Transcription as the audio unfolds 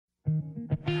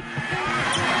Weber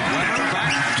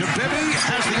back to Bibby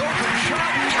has the open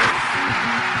shot.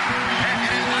 And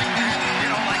it is like that. You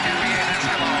know, like NBA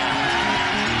basketball.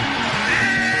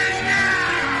 And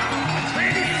now,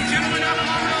 ladies and gentlemen of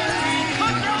Mono,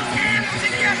 put those hands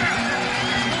together.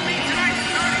 Only tonight's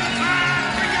starting five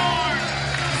for your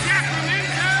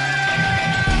Sacramento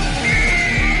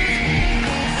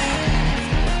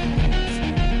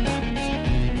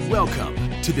Kings. Welcome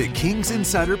to the Kings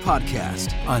Insider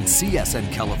Podcast on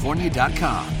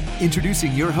CSNCalifornia.com.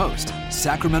 Introducing your host,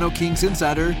 Sacramento Kings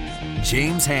Insider,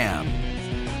 James Ham.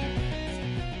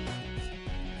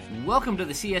 Welcome to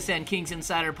the CSN Kings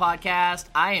Insider Podcast.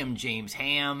 I am James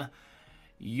Ham,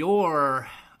 your,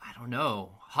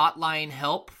 hotline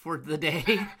help for the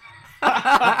day.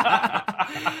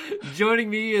 Joining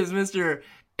me is Mr.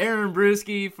 Aaron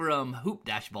Bruski from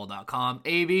hoop-ball.com.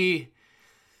 AB,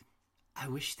 I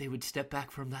wish they would step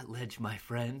back from that ledge, my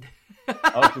friend.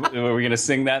 Oh, we're going to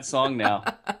sing that song now.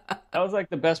 That was like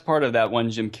the best part of that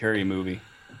one Jim Carrey movie.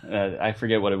 I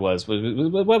forget what it was.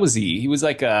 What was he? He was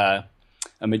like a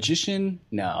magician?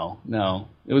 No.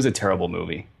 It was a terrible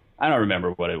movie. I don't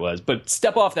remember what it was. But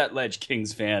step off that ledge,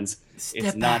 Kings fans.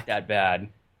 It's not that bad.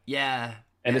 Yeah.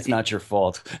 And it's not your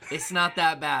fault. It's not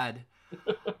that bad.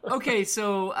 Okay,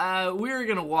 so we're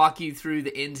going to walk you through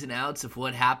the ins and outs of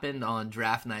what happened on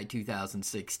Draft Night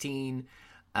 2016.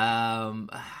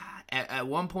 At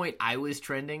one point, I was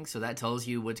trending, so that tells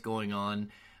you what's going on.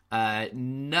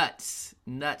 Nuts,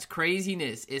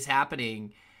 craziness is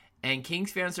happening, and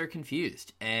Kings fans are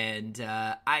confused. And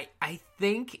I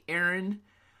think, Aaron,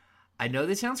 I know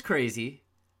this sounds crazy,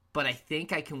 but I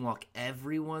think I can walk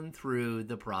everyone through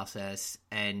the process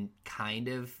and kind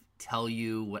of tell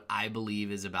you what I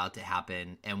believe is about to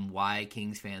happen and why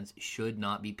Kings fans should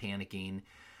not be panicking.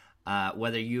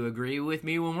 Whether you agree with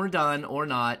me when we're done or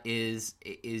not is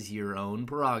your own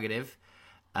prerogative.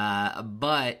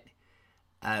 But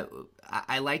I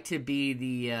like to be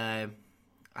the,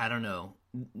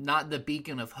 not the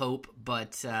beacon of hope,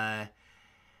 but the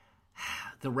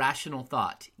rational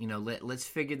thought. Let's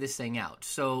figure this thing out.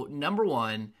 So, number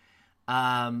one,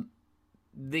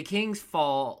 the Kings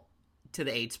fall to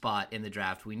the 8th spot in the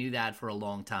draft. We knew that for a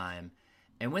long time.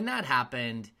 And when that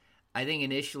happened, I think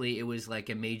initially it was like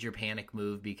a major panic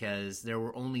move because there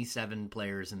were only 7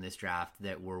 players in this draft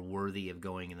that were worthy of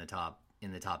going in the top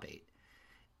 8.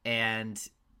 And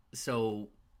so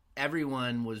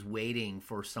everyone was waiting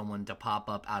for someone to pop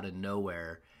up out of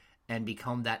nowhere and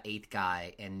become that 8th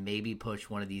guy and maybe push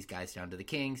one of these guys down to the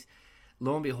Kings.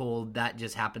 Lo and behold, that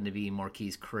just happened to be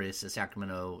Marquese Chriss, a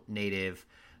Sacramento native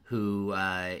who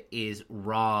is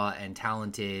raw and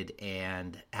talented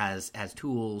and has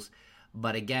tools,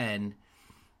 but again,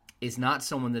 is not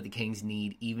someone that the Kings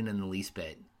need even in the least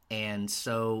bit. And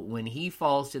so when he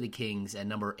falls to the Kings at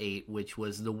number 8, which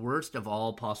was the worst of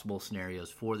all possible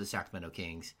scenarios for the Sacramento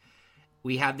Kings,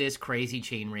 we have this crazy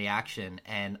chain reaction.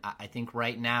 And I think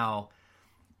right now,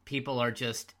 people are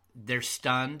they're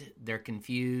stunned, they're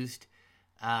confused.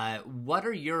 What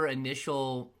are your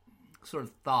initial sort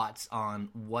of thoughts on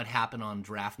what happened on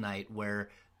draft night where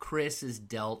Chriss is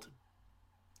dealt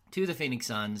to the Phoenix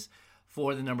Suns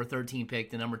for the number 13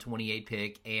 pick, the number 28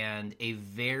 pick, and a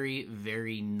very,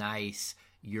 very nice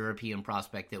European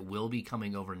prospect that will be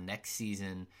coming over next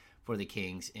season for the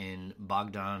Kings in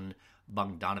Bogdan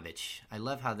Bogdanovic. I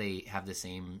love how they have the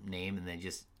same name and they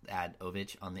just add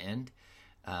Ovic on the end.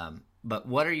 But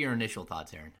what are your initial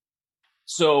thoughts, Aaron?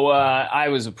 So I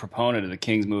was a proponent of the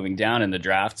Kings moving down in the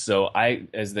draft. So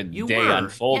as the day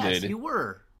unfolded, yes, you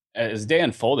were. As the day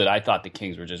unfolded, I thought the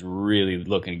Kings were just really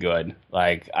looking good.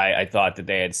 Like I thought that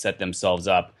they had set themselves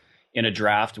up in a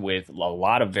draft with a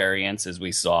lot of variance, as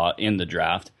we saw in the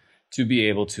draft, to be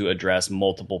able to address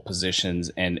multiple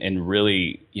positions and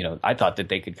really, I thought that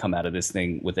they could come out of this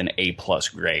thing with an A+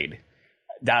 grade.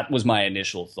 That was my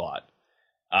initial thought.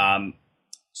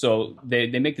 So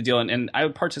they make the deal, and I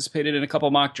participated in a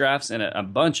couple mock drafts, and a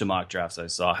bunch of mock drafts I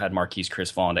saw had Marquese Chriss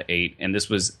falling to 8. And this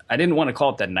was, I didn't want to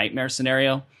call it that nightmare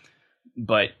scenario,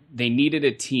 but they needed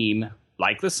a team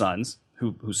like the Suns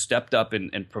who stepped up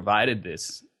and provided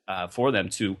this for them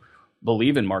to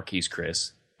believe in Marquese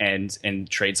Chriss and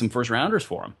trade some first rounders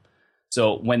for him.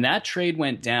 So when that trade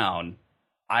went down,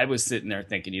 I was sitting there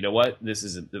thinking, you know what, this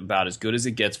is about as good as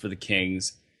it gets for the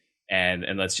Kings.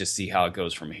 And let's just see how it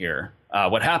goes from here.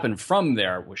 What happened from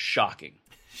there was shocking.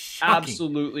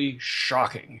 Absolutely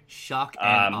shocking. Shock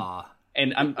and awe.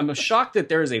 And I'm shocked that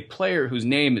there is a player whose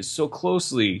name is so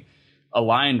closely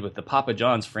aligned with the Papa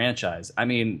John's franchise. I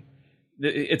mean,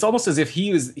 it's almost as if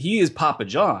he is Papa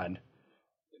John,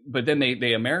 but then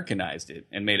they Americanized it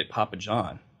and made it Papa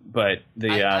John. But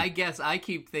I guess I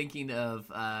keep thinking of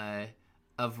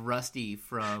Rusty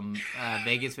from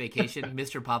Vegas Vacation,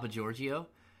 Mr. Papa Giorgio.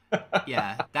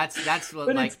 Yeah, that's what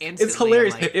but like it's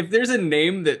hilarious. Like, if there's a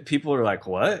name that people are like,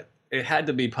 what? It had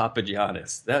to be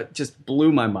Papagiannis. That just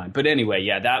blew my mind. But anyway,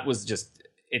 yeah, that was just,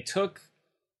 it took,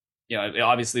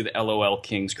 obviously the LOL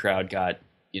Kings crowd got,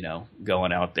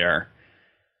 going out there.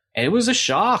 And it was a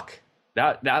shock.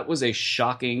 That was a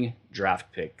shocking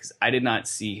draft pick because I did not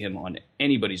see him on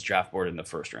anybody's draft board in the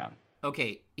first round.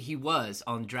 Okay, he was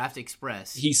on Draft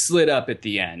Express. He slid up at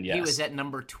the end, yes. He was at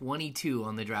number 22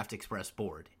 on the Draft Express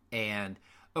board. And,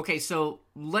 okay, so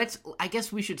I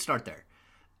guess we should start there.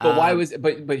 But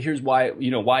but here's why,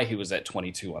 why he was at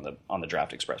 22 on the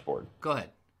Draft Express board. Go ahead.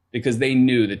 Because they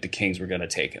knew that the Kings were going to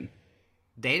take him.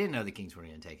 They didn't know the Kings were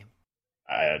going to take him.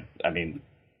 I mean,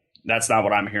 that's not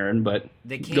what I'm hearing, but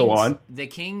go on. The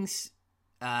Kings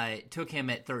took him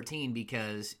at 13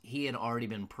 because he had already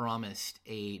been promised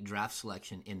a draft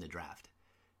selection in the draft.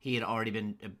 He had already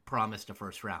been promised a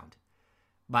first round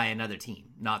by another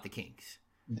team, not the Kings.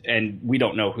 And we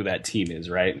don't know who that team is,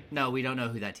 right? No, we don't know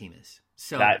who that team is.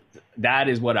 So that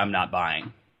is what I'm not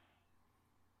buying.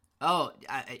 Oh,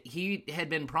 he had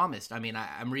been promised. I mean,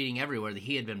 I'm reading everywhere that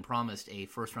he had been promised a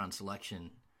first round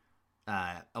selection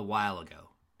a while ago.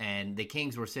 And the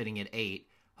Kings were sitting at 8,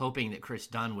 hoping that Chris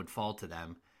Dunn would fall to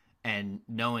them, and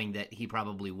knowing that he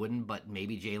probably wouldn't, but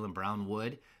maybe Jaylen Brown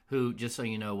would, who, just so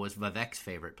you know, was Vivek's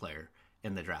favorite player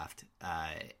in the draft.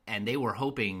 And they were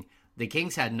hoping the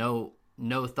Kings had no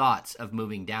thoughts of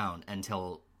moving down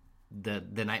until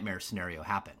the nightmare scenario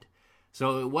happened.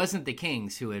 So it wasn't the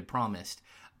Kings who had promised,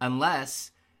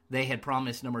 unless they had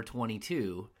promised number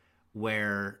 22,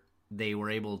 where they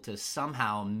were able to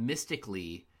somehow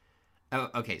mystically... Oh,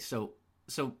 okay, so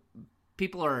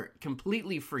people are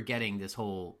completely forgetting this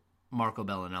whole Marco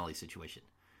Bellinelli situation.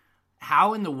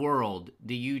 How in the world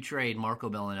do you trade Marco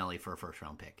Bellinelli for a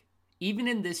first-round pick? Even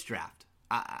in this draft,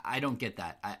 I don't get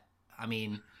that. I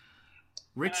mean,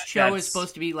 Rich Cho is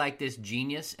supposed to be like this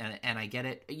genius, and I get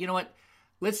it. You know what?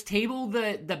 Let's table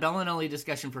the Bellinelli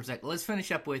discussion for a second. Let's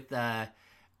finish up with Mr.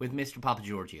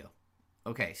 Papagiorgio.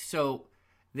 Okay, so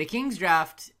the Kings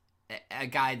draft a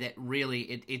guy that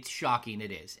really, it's shocking.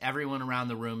 It is. Everyone around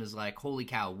the room is like, holy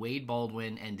cow, Wade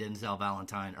Baldwin and Denzel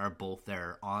Valentine are both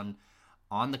there on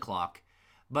the clock.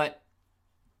 But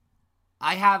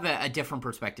I have a different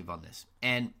perspective on this.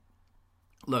 And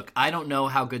look, I don't know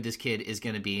how good this kid is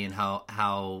going to be and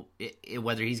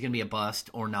whether he's going to be a bust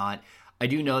or not. I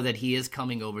do know that he is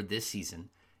coming over this season.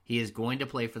 He is going to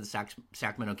play for the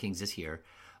Sacramento Kings this year.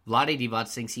 Vlade Divac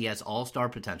thinks he has all-star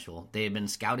potential. They have been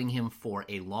scouting him for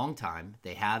a long time.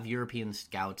 They have European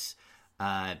scouts.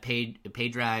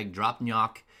 Predrag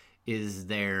Dropnyok is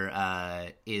their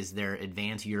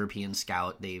advanced European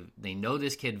scout. They know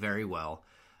this kid very well.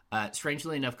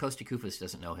 Strangely enough, Costa Koufos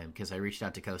doesn't know him because I reached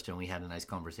out to Costa and we had a nice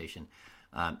conversation.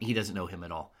 He doesn't know him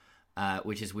at all,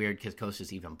 which is weird because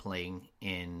Costa's even playing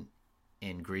in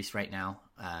Greece right now,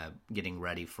 getting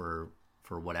ready for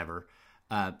whatever.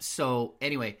 So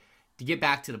anyway, to get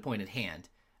back to the point at hand,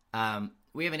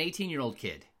 we have an 18-year-old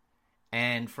kid,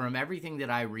 and from everything that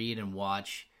I read and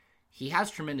watch, he has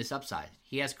tremendous upside.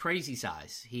 He has crazy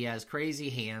size. He has crazy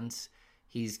hands.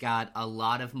 He's got a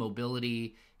lot of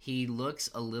mobility. He looks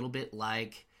a little bit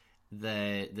like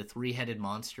the three-headed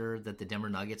monster that the Denver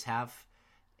Nuggets have,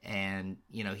 and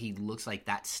he looks like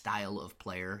that style of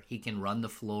player. He can run the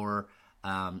floor.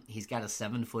 He's got a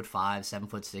 7'5",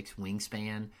 7'6"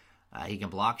 wingspan. He can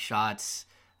block shots.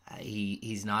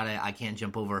 He's not I can't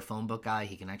jump over a phone book guy.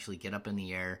 He can actually get up in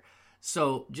the air.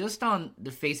 So just on the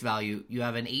face value, you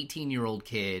have an 18-year-old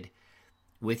kid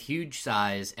with huge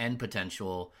size and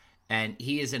potential, and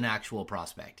he is an actual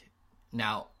prospect.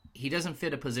 Now, he doesn't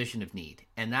fit a position of need,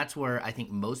 and that's where I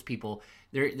think most people,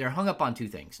 they're hung up on two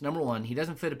things. Number one, he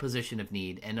doesn't fit a position of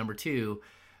need, and number two,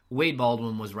 Wade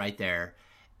Baldwin was right there.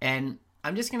 And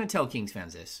I'm just going to tell Kings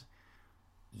fans this.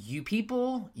 You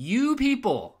people,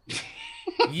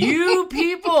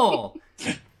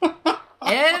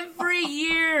 every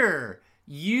year,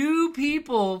 you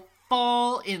people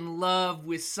fall in love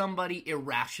with somebody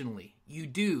irrationally. You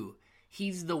do.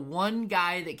 He's the one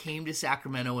guy that came to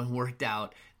Sacramento and worked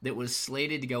out that was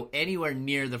slated to go anywhere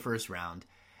near the first round,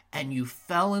 and you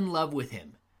fell in love with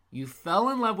him. You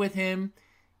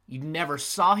never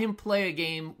saw him play a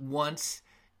game once.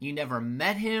 You never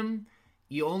met him.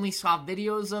 You only saw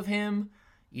videos of him.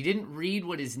 You didn't read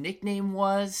what his nickname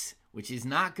was, which is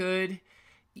not good.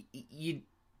 You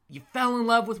fell in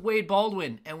love with Wade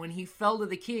Baldwin, and when he fell to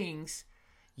the Kings,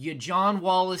 you John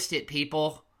Wallaced it,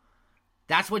 people.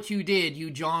 That's what you did.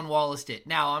 You John Wallaced it.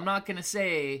 Now, I'm not going to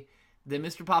say that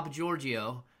Mr.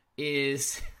 Papagiorgio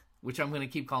is, which I'm going to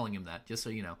keep calling him that, just so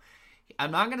you know.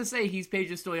 I'm not going to say he's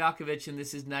Peja Stojakovic and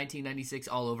this is 1996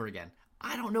 all over again.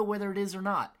 I don't know whether it is or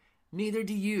not. Neither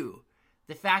do you.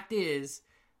 The fact is,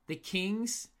 the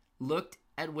Kings looked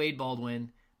at Wade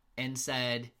Baldwin and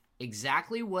said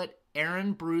exactly what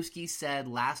Aaron Brewski said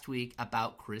last week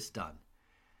about Chris Dunn.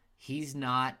 He's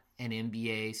not an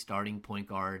NBA starting point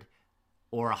guard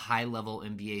or a high-level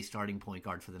NBA starting point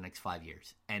guard for the next 5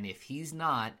 years. And if he's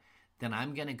not, then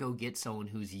I'm going to go get someone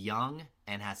who's young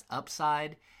and has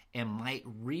upside and might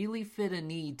really fit a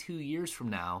need 2 years from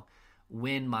now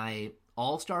when my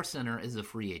all-star center is a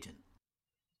free agent.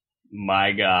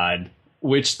 My God.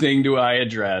 Which thing do I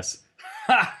address?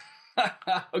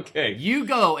 Okay. You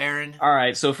go, Aaron. All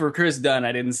right. So for Chris Dunn,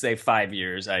 I didn't say 5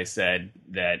 years. I said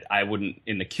that I wouldn't,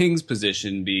 in the Kings'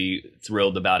 position, be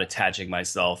thrilled about attaching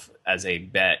myself as a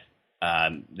bet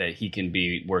that he can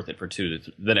be worth it for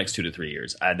the next 2 to 3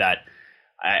 years.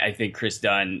 I think Chris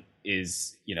Dunn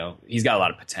is, he's got a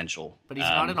lot of potential. But he's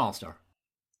not an all-star.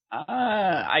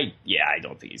 I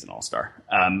don't think he's an all-star.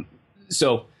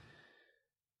 So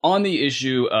on the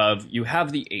issue of you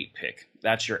have the 8 pick,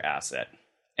 that's your asset.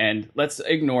 And let's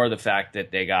ignore the fact that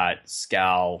they got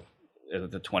Scal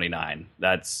the 29.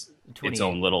 That's 28. Its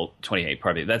own little 28.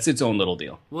 Pardon me. That's its own little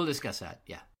deal. We'll discuss that.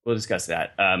 Yeah, we'll discuss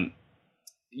that.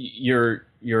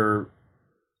 Your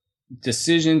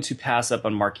decision to pass up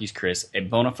on Marquise Chris, a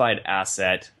bona fide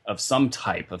asset of some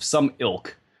type, of some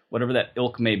ilk, whatever that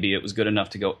ilk may be, it was good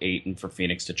enough to go 8 and for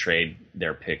Phoenix to trade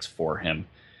their picks for him.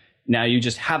 Now you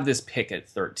just have this pick at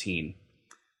 13.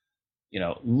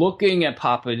 Looking at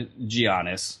Papa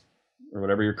Giannis, or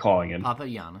whatever you're calling him. Papa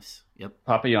Giannis. Yep.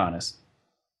 Papa Giannis.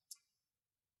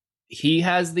 He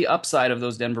has the upside of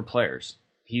those Denver players.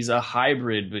 He's a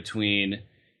hybrid between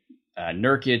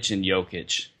Nurkic and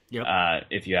Jokic, yep.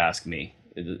 If you ask me.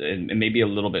 And maybe a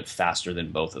little bit faster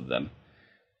than both of them.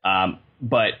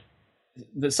 But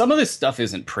some of this stuff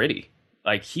isn't pretty.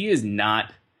 Like, he is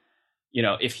not,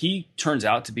 if he turns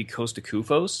out to be Costa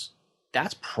Koufos,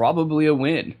 that's probably a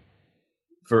win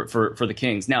for the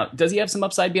Kings. Now, does he have some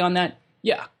upside beyond that?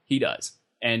 Yeah, he does.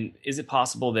 And is it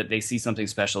possible that they see something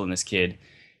special in this kid?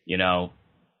 I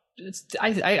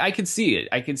could see it.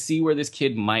 I could see where this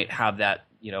kid might have that,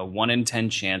 1 in 10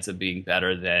 chance of being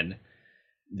better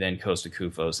than Costa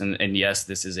Koufos. And yes,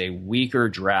 this is a weaker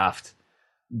draft,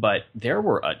 but there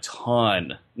were a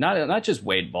ton, not just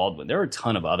Wade Baldwin, there were a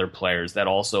ton of other players that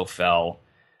also fell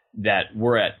that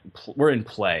were in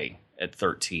play at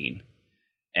 13.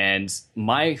 And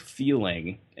my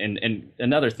feeling, and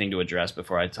another thing to address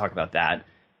before I talk about that,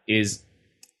 is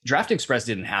Draft Express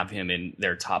didn't have him in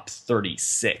their top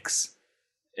 36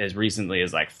 as recently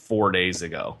as like 4 days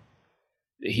ago.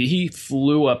 He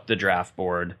flew up the draft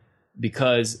board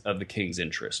because of the Kings'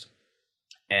 interest.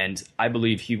 And I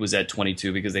believe he was at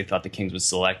 22 because they thought the Kings would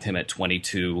select him at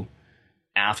 22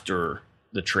 after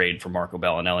the trade for Marco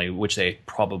Bellinelli, which they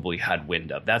probably had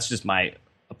wind of. That's just my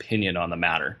opinion on the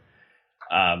matter.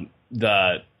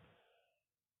 The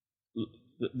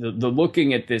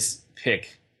looking at this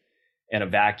pick in a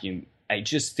vacuum, I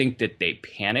just think that they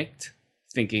panicked,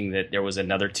 thinking that there was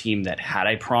another team that had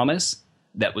a promise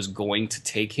that was going to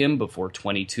take him before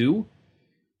 22,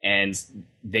 and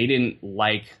they didn't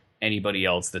like anybody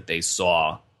else that they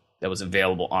saw that was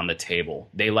available on the table.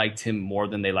 They liked him more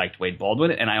than they liked Wade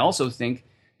Baldwin, and I also think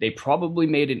they probably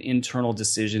made an internal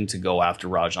decision to go after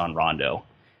Rajon Rondo,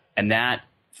 and that,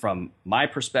 from my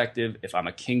perspective, if I'm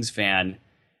a Kings fan,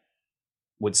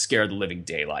 would scare the living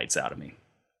daylights out of me.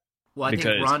 Well, I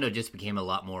think Rondo just became a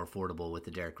lot more affordable with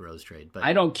the Derrick Rose trade. But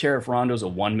I don't care if Rondo's a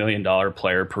 $1 million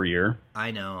player per year.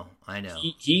 I know.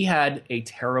 He had a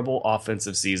terrible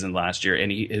offensive season last year,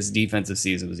 and his defensive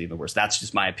season was even worse. That's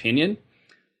just my opinion.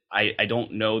 I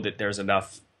don't know that there's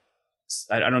enough.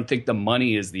 I don't think the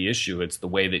money is the issue. It's the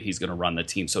way that he's going to run the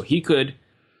team. So he could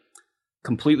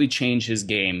completely change his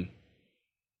game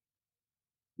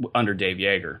under Dave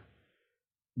Joerger,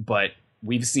 but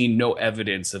we've seen no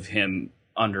evidence of him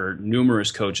under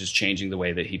numerous coaches changing the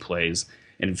way that he plays.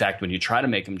 And in fact, when you try to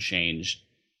make him change,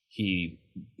 he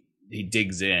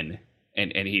digs in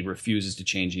and he refuses to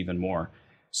change even more.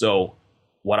 So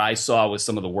what I saw was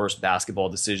some of the worst basketball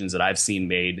decisions that I've seen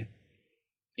made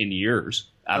in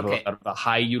years out of a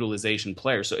high utilization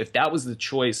player. So if that was the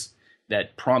choice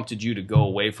that prompted you to go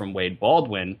away from Wade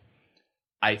Baldwin,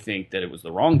 I think that it was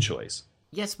the wrong choice.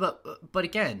 Yes, but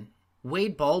again,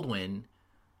 Wade Baldwin,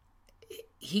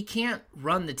 he can't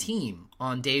run the team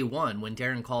on day one when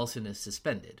Darren Collison is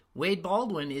suspended. Wade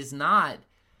Baldwin is not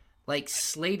like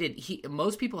slated.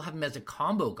 Most people have him as a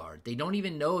combo guard. They don't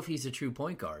even know if he's a true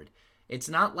point guard. It's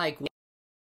not like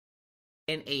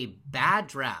in a bad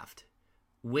draft,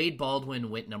 Wade Baldwin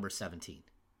went number 17.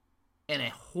 In a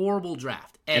horrible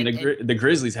draft. And the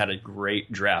Grizzlies had a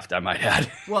great draft, I might add.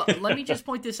 Well, let me just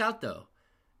point this out, though.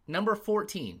 Number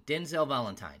 14, Denzel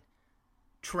Valentine.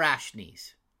 Trash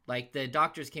knees. Like, the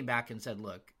doctors came back and said,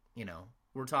 look,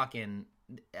 we're talking,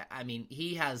 I mean,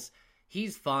 he's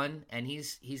fun, and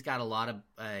he's got a lot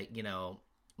of,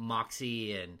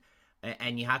 moxie,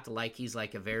 and you have to he's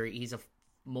a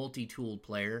multi-tooled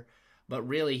player, but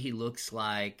really he looks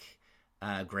like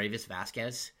Gravis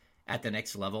Vasquez at the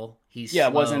next level. He's slow.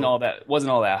 wasn't all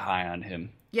that high on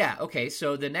him. Yeah, okay,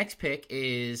 so the next pick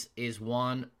is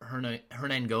Juan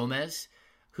Hernan Gomez,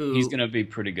 who he's going to be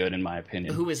pretty good in my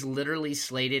opinion. Who is literally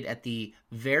slated at the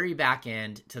very back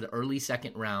end to the early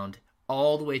second round,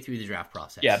 all the way through the draft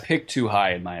process. Yeah, pick too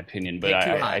high in my opinion, but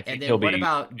I think and then he'll be. What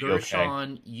about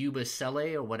Gershon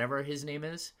Yabusele or whatever his name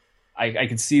is? I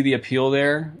could see the appeal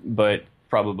there, but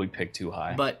probably pick too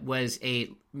high. But was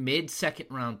a mid-second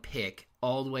round pick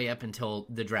all the way up until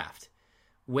the draft.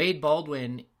 Wade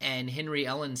Baldwin and Henry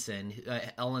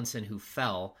Ellenson, who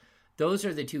fell, those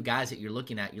are the two guys that you're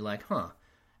looking at. You're like, huh.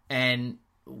 And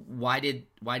why did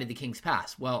the Kings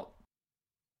pass? Well,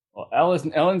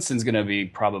 Ellenson's going to be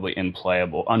probably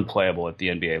unplayable at the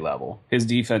NBA level. His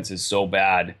defense is so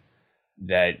bad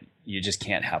that you just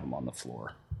can't have him on the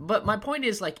floor. But my point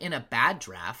is, like, in a bad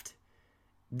draft,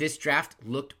 this draft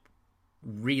looked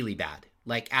really bad.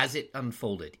 Like, as it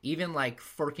unfolded. Even, like,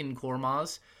 Furkan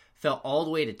Korkmaz fell all the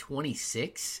way to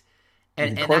 26.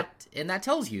 And that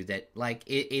tells you that, like,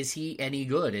 is he any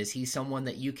good? Is he someone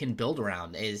that you can build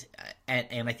around?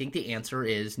 And I think the answer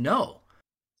is no.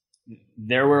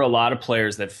 There were a lot of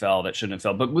players that fell that shouldn't have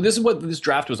fell. But this is what this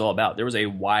draft was all about. There was a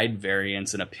wide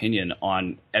variance in opinion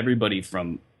on everybody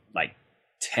from, like,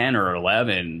 10 or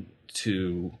 11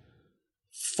 to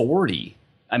 40.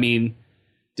 I mean,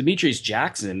 Demetrius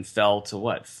Jackson fell to,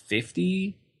 what,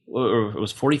 50? Or it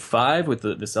was 45 with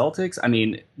the Celtics. I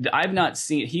mean, I've not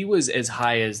seen, he was as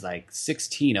high as like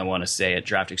 16, I want to say, at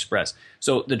Draft Express.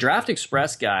 So the Draft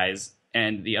Express guys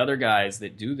and the other guys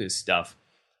that do this stuff,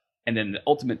 and then the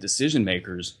ultimate decision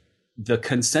makers, the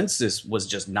consensus was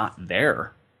just not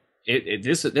there.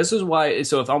 This is why.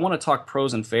 So if I want to talk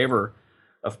pros in favor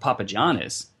of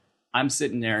Papagiannis, I'm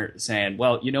sitting there saying,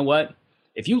 well, you know what?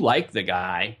 If you like the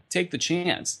guy, take the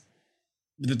chance.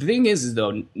 The thing is,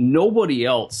 though, nobody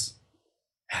else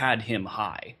had him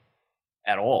high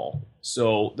at all.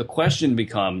 So the question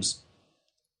becomes,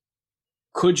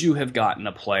 could you have gotten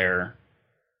a player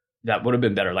that would have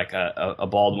been better, like a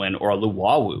Baldwin or a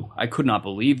Luwawu? I could not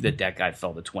believe that guy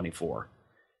fell to 24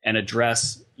 and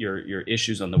address your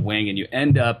issues on the wing. And you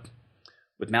end up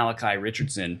with Malachi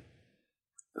Richardson,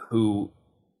 who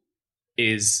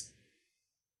is...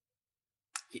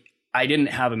 I didn't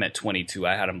have him at 22.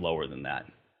 I had him lower than that.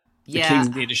 The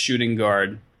Kings need a shooting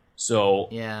guard, so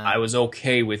I was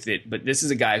okay with it. But this is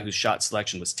a guy whose shot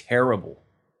selection was terrible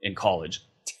in college.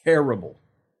 Terrible.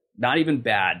 Not even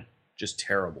bad, just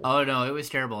terrible. Oh, no, it was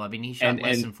terrible. I mean, he shot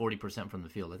less than 40% from the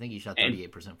field. I think he shot 38%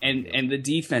 from the field. And the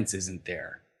defense isn't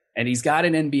there. And he's got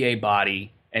an NBA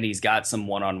body, and he's got some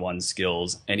one-on-one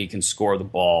skills, and he can score the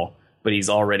ball, but he's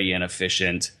already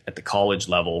inefficient at the college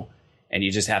level. And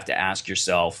you just have to ask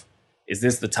yourself, is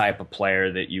this the type of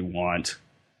player that you want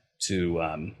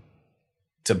to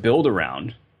build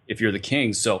around if you're the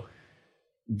Kings? So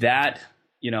that,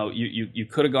 you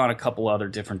could have gone a couple other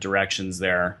different directions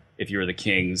there if you were the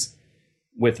Kings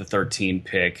with the 13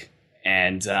 pick.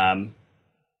 And,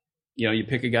 you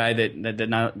pick a guy that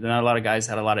not a lot of guys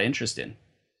had a lot of interest in.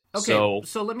 Okay,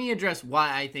 so let me address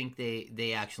why I think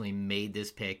they actually made this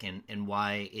pick and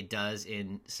why it does,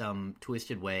 in some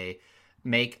twisted way,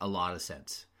 make a lot of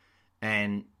sense.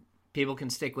 And people can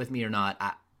stick with me or not.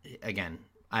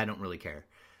 I don't really care.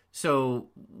 So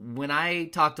when I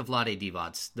talk to Vlade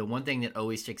Divac, the one thing that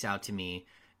always sticks out to me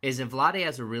is if Vlade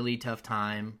has a really tough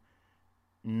time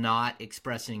not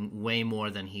expressing way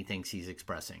more than he thinks he's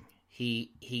expressing.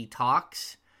 He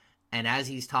talks, and as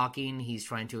he's talking, he's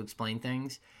trying to explain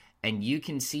things, and you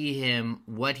can see him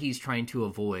what he's trying to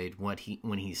avoid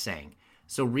when he's saying.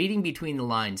 So reading between the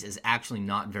lines is actually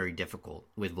not very difficult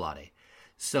with Vlade.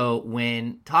 So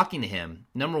when talking to him,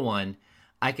 number one,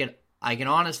 I can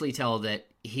honestly tell that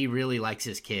he really likes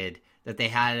his kid, that they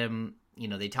had him,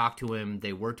 they talked to him,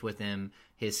 they worked with him.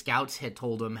 His scouts had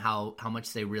told him how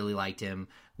much they really liked him.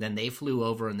 Then they flew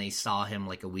over and they saw him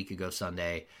like a week ago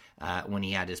Sunday when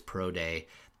he had his pro day.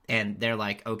 And they're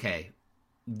like, okay,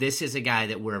 this is a guy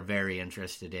that we're very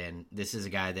interested in. This is a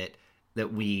guy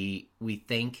that we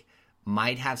think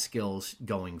might have skills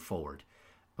going forward.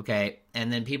 Okay,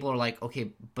 and then people are like,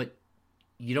 okay, but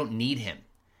you don't need him.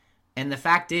 And the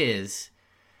fact is,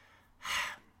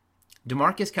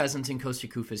 DeMarcus Cousins and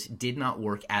Kosta Koufos did not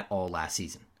work at all last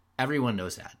season. Everyone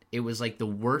knows that. It was like the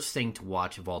worst thing to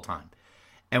watch of all time.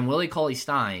 And Willie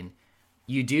Cauley-Stein,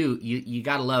 you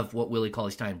got to love what Willie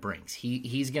Cauley-Stein brings.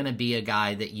 He's going to be a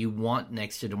guy that you want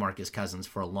next to DeMarcus Cousins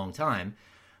for a long time.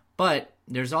 But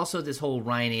there's also this whole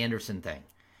Ryan Anderson thing.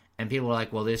 And people are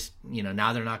like, well,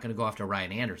 now they're not going to go after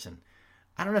Ryan Anderson.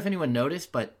 I don't know if anyone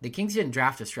noticed, but the Kings didn't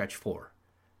draft a stretch 4.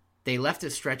 They left a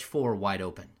stretch 4 wide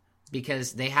open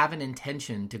because they have an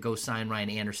intention to go sign Ryan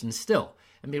Anderson still.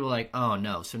 And people are like, oh,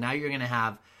 no. So now you're going to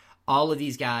have all of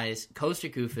these guys,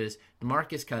 Kosta Koufos,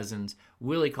 DeMarcus Cousins,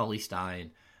 Willie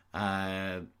Cauley-Stein,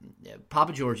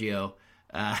 Papa Giorgio,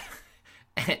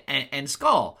 and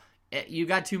Skull. You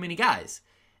got too many guys.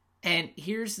 And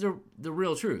here's the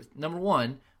real truth. Number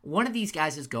one of these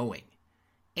guys is going.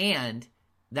 And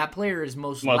that player is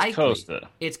most likely. It's Kosta.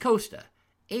 It's Kosta.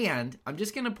 And I'm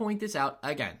just going to point this out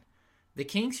again. The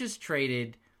Kings just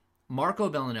traded Marco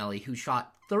Bellinelli, who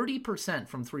shot 30%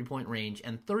 from three-point range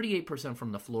and 38%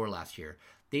 from the floor last year.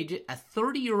 They did a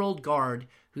 30-year-old guard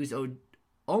who's owed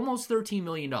almost $13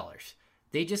 million.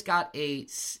 They just got a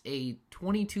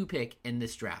 22 pick in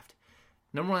this draft.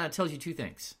 Number one, that tells you two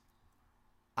things.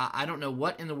 I don't know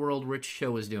what in the world Rich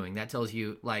Show is doing. That tells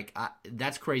you,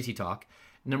 that's crazy talk.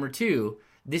 Number two,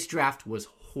 this draft was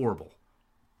horrible.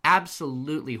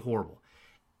 Absolutely horrible.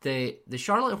 The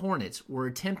Charlotte Hornets were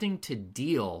attempting to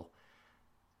deal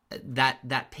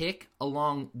that pick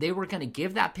along. They were going to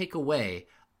give that pick away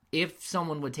if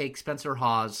someone would take Spencer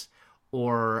Hawes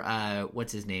or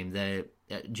what's his name,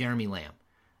 Jeremy Lamb.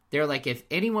 They're like, if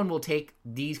anyone will take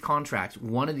these contracts,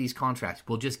 one of these contracts,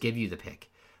 we'll just give you the pick.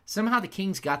 Somehow the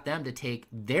Kings got them to take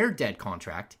their dead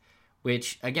contract,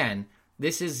 which, again,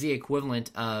 this is the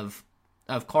equivalent of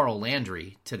Carl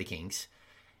Landry to the Kings.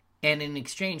 And in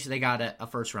exchange, they got a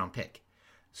first-round pick.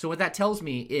 So what that tells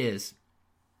me is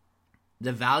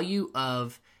the value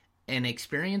of an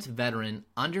experienced veteran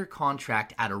under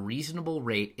contract at a reasonable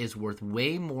rate is worth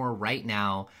way more right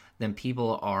now than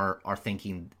people are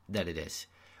thinking that it is.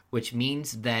 Which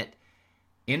means that,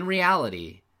 in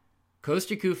reality,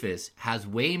 Kosta Koufos has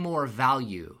way more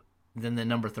value than the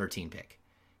number 13 pick.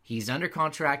 He's under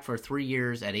contract for 3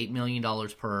 years at $8 million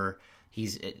per.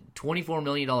 He's a $24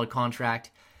 million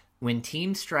contract. When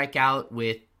teams strike out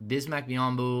with Bismack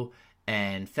Biyombo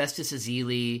and Festus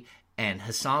Ezeli and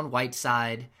Hassan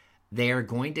Whiteside, they are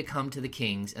going to come to the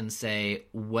Kings and say,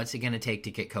 what's it going to take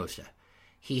to get Kosta?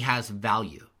 He has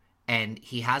value. And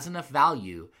he has enough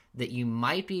value that you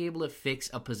might be able to fix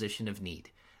a position of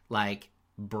need. Like,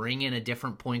 bring in a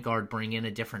different point guard, bring in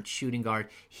a different shooting guard.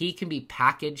 He can be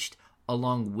packaged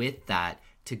along with that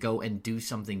to go and do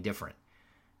something different.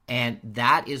 And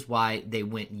that is why they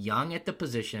went young at the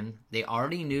position. They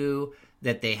already knew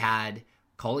that they had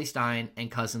Cauley-Stein and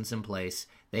Cousins in place.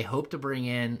 They hoped to bring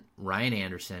in Ryan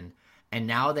Anderson. And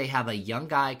now they have a young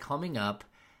guy coming up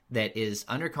that is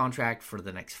under contract for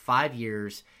the next 5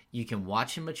 years. You can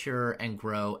watch him mature and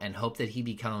grow and hope that he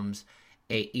becomes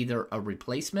either a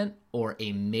replacement or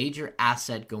a major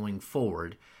asset going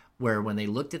forward, where when they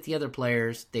looked at the other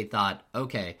players, they thought,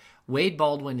 okay, Wade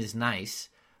Baldwin is nice,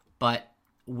 but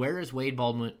where is Wade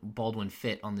Baldwin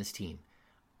fit on this team?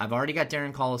 I've already got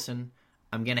Darren Collison.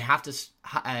 I'm going to have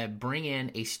to bring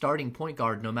in a starting point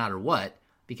guard no matter what,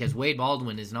 because Wade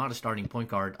Baldwin is not a starting point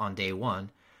guard on day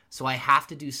one. So I have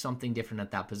to do something different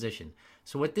at that position.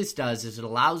 So what this does is it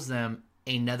allows them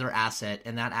another asset,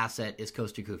 and that asset is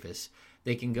Kosta Koufos.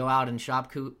 They can go out and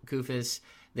shop Koufos.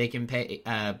 They can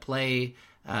play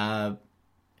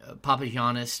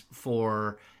Papagiannis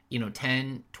for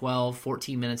 10, 12,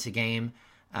 14 minutes a game.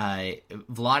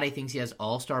 Vlade thinks he has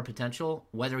all-star potential.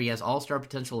 Whether he has all-star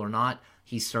potential or not,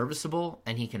 he's serviceable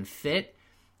and he can fit.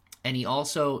 And he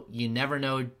also, you never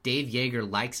know, Dave Yeager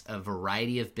likes a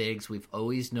variety of bigs. We've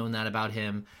always known that about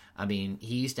him. I mean,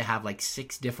 he used to have like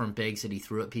 6 different bigs that he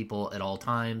threw at people at all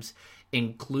times,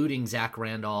 including Zach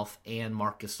Randolph and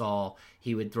Marc Gasol.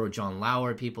 He would throw John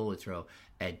Lauer at people, would throw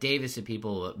Ed Davis at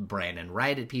people, Brandon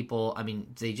Wright at people. I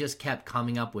mean, they just kept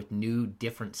coming up with new,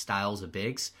 different styles of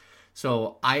bigs.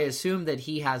 So I assume that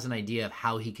he has an idea of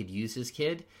how he could use his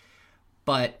kid.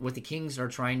 But what the Kings are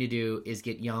trying to do is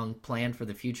get young, plan for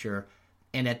the future,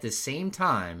 and at the same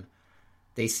time,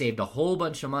 they saved a whole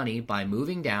bunch of money by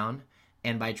moving down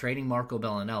and by trading Marco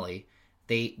Bellinelli.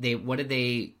 They what did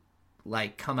they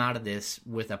come out of this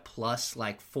with a plus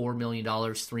 $4 million,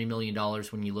 $3 million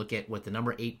when you look at what the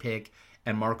number 8 pick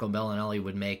and Marco Bellinelli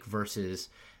would make versus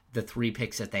the 3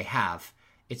 picks that they have.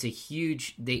 It's a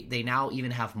huge. They now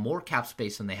even have more cap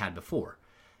space than they had before,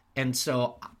 and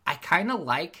so I kind of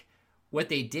like what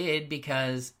they did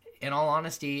because in all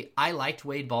honesty, I liked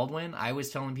Wade Baldwin. I was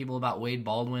telling people about Wade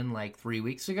Baldwin like 3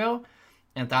 weeks ago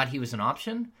and thought he was an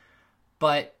option.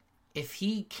 But if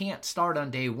he can't start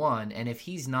on day one, and if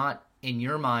he's not, in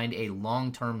your mind, a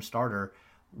long-term starter,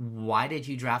 why did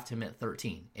you draft him at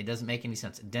 13? It doesn't make any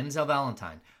sense. Denzel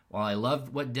Valentine. While I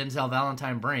love what Denzel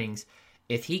Valentine brings,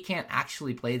 if he can't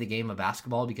actually play the game of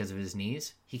basketball because of his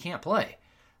knees, he can't play.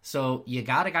 So you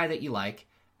got a guy that you like.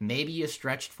 Maybe you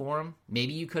stretched for him.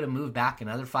 Maybe you could have moved back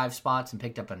another 5 spots and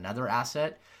picked up another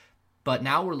asset. But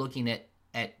now we're looking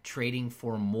at trading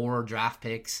for more draft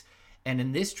picks. And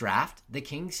in this draft, the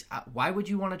Kings, why would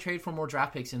you want to trade for more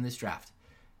draft picks in this draft?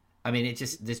 I mean,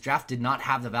 this draft did not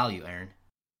have the value, Aaron.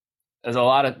 There's a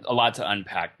lot to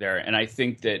unpack there. And I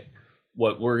think that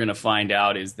what we're going to find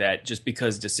out is that just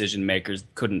because decision makers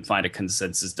couldn't find a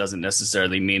consensus doesn't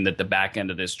necessarily mean that the back end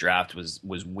of this draft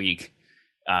was weak.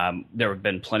 There have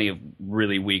been plenty of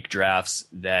really weak drafts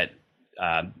that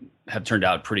have turned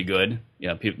out pretty good.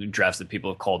 Drafts that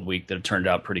people have called weak that have turned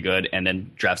out pretty good, and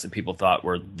then drafts that people thought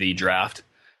were the draft,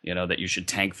 that you should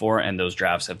tank for, and those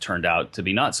drafts have turned out to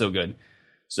be not so good.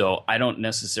 So I don't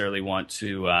necessarily want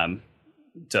to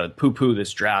poo-poo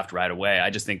this draft right away. I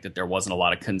just think that there wasn't a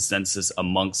lot of consensus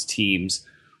amongst teams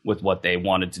with what they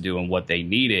wanted to do and what they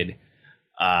needed.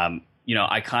 I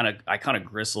kind of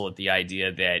gristle at the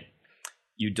idea that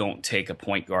you don't take a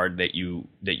point guard that you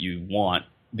want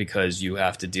because you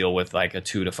have to deal with like a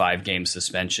 2 to 5 game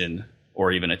suspension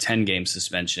or even a 10 game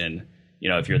suspension.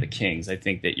 If you're the Kings, I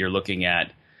think that you're looking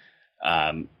at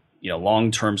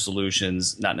long-term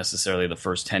solutions, not necessarily the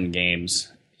first 10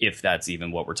 games, if that's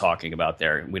even what we're talking about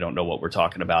there. We don't know what we're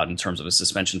talking about in terms of a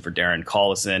suspension for Darren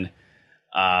Collison.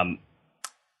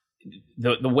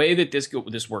 The way that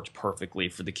this worked perfectly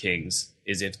for the Kings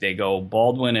is if they go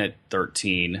Baldwin at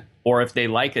 13, or if they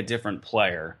like a different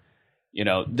player.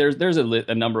 There's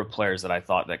a number of players that I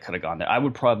thought that could have gone there. I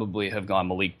would probably have gone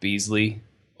Malik Beasley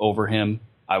over him.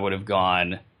 I would have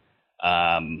gone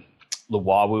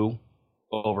Luwawu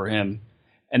over him.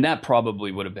 And that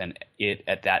probably would have been it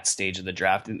at that stage of the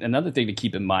draft. And another thing to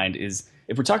keep in mind is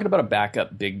if we're talking about a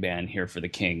backup big man here for the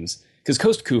Kings, because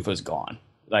Kosta Kouffa's gone.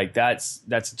 Like that's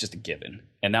just a given.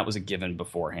 And that was a given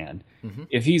beforehand. Mm-hmm.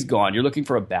 If he's gone, you're looking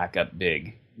for a backup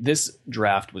big. This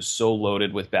draft was so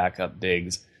loaded with backup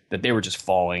bigs that they were just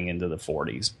falling into the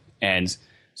 40s. And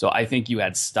so I think you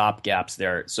had stop gaps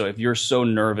there. So if you're so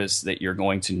nervous that you're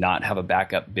going to not have a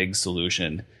backup big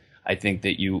solution, I think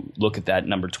that you look at that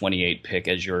number 28 pick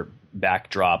as your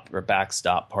backstop,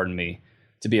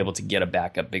 to be able to get a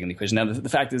backup big in the equation. Now, the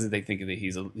fact is that they think that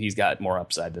he's got more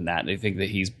upside than that. They think that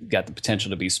he's got the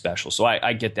potential to be special. So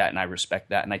I get that and I respect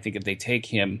that. And I think if they take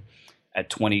him at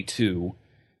 22,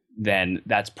 then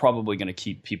that's probably going to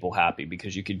keep people happy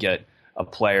because you could get a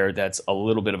player that's a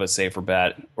little bit of a safer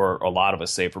bet or a lot of a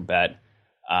safer bet.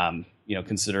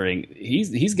 Considering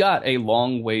he's got a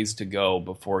long ways to go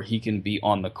before he can be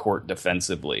on the court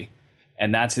defensively,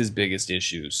 and that's his biggest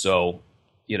issue. So,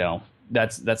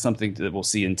 that's something that we'll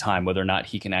see in time whether or not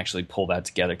he can actually pull that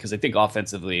together. Because I think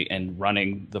offensively and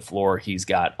running the floor, he's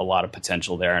got a lot of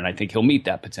potential there, and I think he'll meet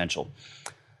that potential.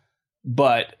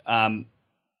 But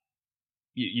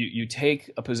you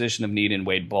take a position of need in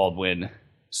Wade Baldwin,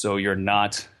 so you're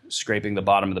not scraping the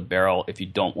bottom of the barrel if you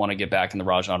don't want to get back in the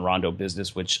Rajon Rondo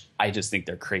business, which I just think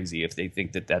they're crazy if they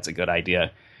think that that's a good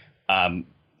idea. Darren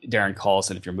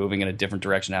Collison, if you're moving in a different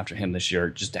direction after him this year,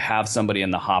 just to have somebody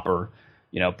in the hopper.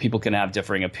 People can have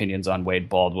differing opinions on Wade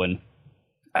Baldwin.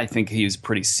 I think he's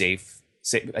pretty safe.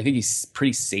 I think he's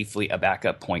pretty safely a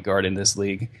backup point guard in this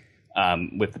league,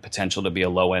 with the potential to be a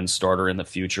low-end starter in the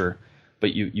future.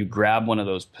 But you grab one of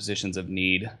those positions of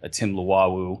need, a Tim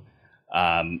Luwawu,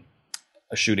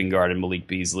 a shooting guard in Malik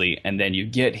Beasley, and then you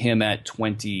get him at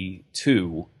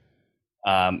 22,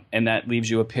 and that leaves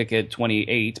you a pick at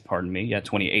 28,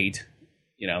 28,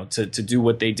 to do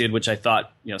what they did, which I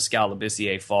thought, Skal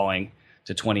Labissiere falling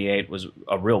to 28 was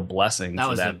a real blessing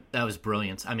for them. That was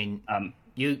brilliant. I mean,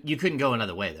 you couldn't go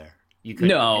another way there. You couldn't.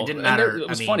 No, it didn't matter. It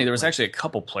was funny. There was actually a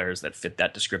couple players that fit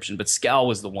that description, but Skal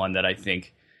was the one that I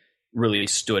think really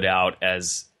stood out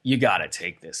as you got to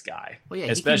take this guy. Well, yeah,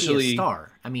 especially he can be a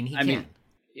star. I mean, he can.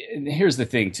 And here's the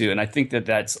thing too, and I think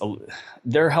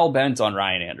they're hell bent on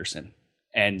Ryan Anderson,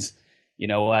 and you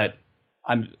know what?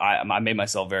 I made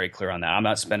myself very clear on that. I'm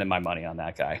not spending my money on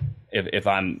that guy. If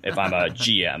I'm a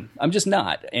GM, I'm just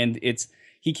not. And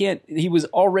he can't. He was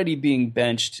already being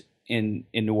benched in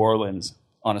New Orleans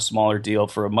on a smaller deal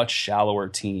for a much shallower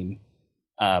team.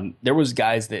 There was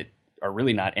guys that are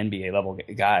really not NBA level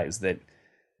guys that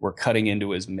were cutting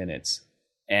into his minutes,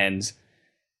 and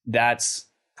that's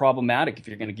problematic if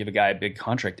you're going to give a guy a big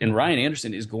contract. And Ryan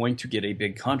Anderson is going to get a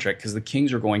big contract because the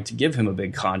Kings are going to give him a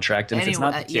big contract. And anyway, if it's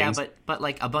not the Kings, but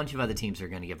like a bunch of other teams are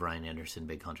going to give Ryan Anderson a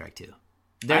big contract too.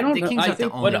 I don't the know. Kings I aren't the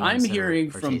think only what I'm ones that hearing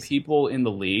are from chasing. people in the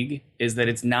league is that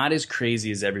it's not as crazy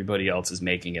as everybody else is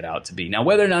making it out to be. Now,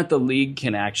 whether or not the league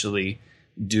can actually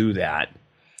do that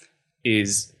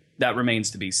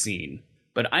remains to be seen.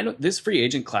 But this free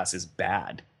agent class is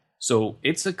bad. So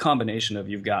it's a combination of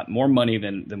you've got more money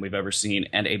than we've ever seen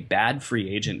and a bad free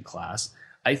agent class.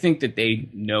 I think that they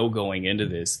know going into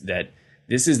this that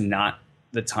this is not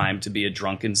the time to be a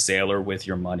drunken sailor with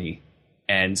your money.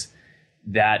 And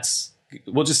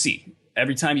we'll just see.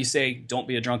 Every time you say don't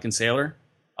be a drunken sailor,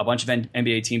 a bunch of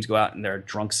NBA teams go out and they're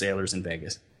drunk sailors in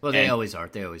Vegas. Well, they always are.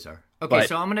 They always are. Okay,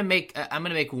 so I'm gonna make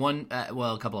one.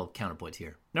 A couple of counterpoints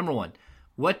here. Number one,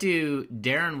 what do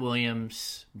Darren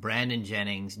Williams, Brandon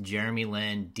Jennings, Jeremy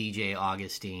Lin, DJ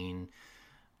Augustine,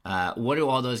 what do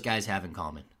all those guys have in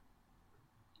common?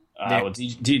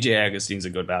 DJ Augustine's a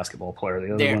good basketball player.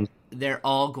 The other ones, they're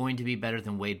all going to be better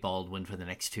than Wade Baldwin for the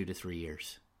next 2 to 3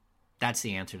 years. That's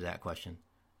the answer to that question.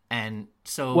 And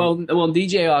so, well,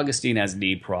 DJ Augustine has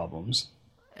knee problems.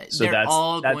 So they're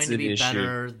all that's going to be issue.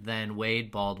 better than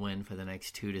Wade Baldwin for the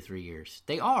next 2 to 3 years.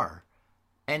 They are.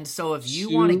 And so if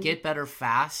you want to get better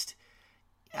fast,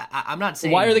 I'm not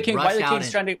saying why are the Kings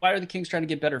trying to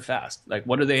get better fast? Like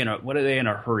what are they in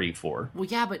a hurry for? Well,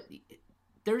 yeah, but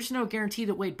there's no guarantee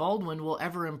that Wade Baldwin will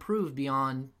ever improve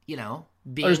beyond, being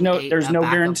there's no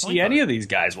guarantee any guard. of these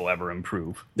guys will ever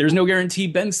improve. There's no guarantee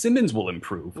Ben Simmons will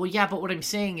improve. Well, yeah, but what I'm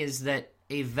saying is that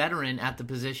a veteran at the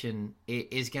position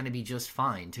is going to be just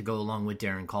fine to go along with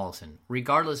Darren Collison,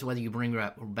 regardless of whether you bring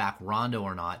back Rondo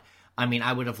or not. I mean,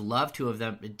 I would have loved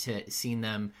to seen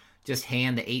them just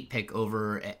hand the 8 pick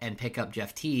over and pick up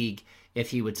Jeff Teague if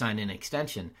he would sign an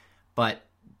extension, but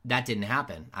that didn't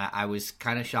happen. I was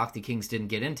kind of shocked the Kings didn't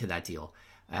get into that deal.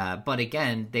 But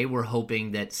again, they were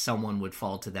hoping that someone would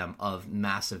fall to them of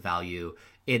massive value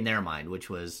in their mind, which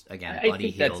was, again, Buddy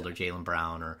Hield or Jaylen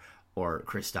Brown or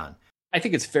Chris Dunn. I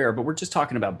think it's fair, but we're just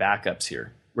talking about backups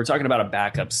here. We're talking about a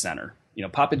backup center.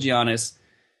 Papagiannis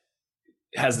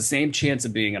has the same chance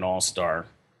of being an all-star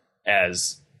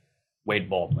as Wade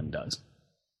Baldwin does.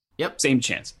 Yep. Same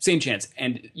chance.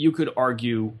 And you could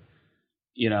argue,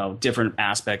 different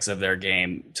aspects of their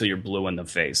game till you're blue in the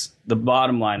face. The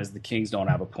bottom line is the Kings don't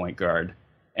have a point guard,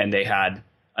 and they had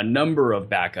a number of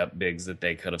backup bigs that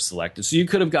they could have selected. So you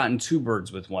could have gotten 2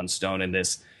 birds with 1 stone in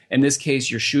this. In this case,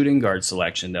 your shooting guard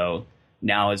selection, though,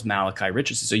 now is Malachi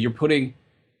Richardson. So you're putting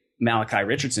Malachi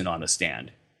Richardson on the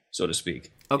stand, so to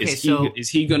speak. Okay, is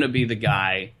he going to be the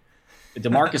guy?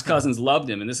 DeMarcus Cousins loved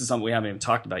him, and this is something we haven't even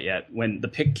talked about yet. When the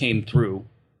pick came through,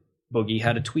 Boogie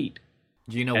had a tweet.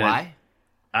 Do you know why?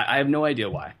 I have no idea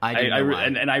why. I know why.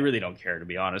 And I really don't care, to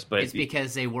be honest. But it's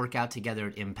because they work out together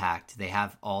at Impact. They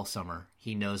have all summer.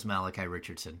 He knows Malachi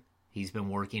Richardson. He's been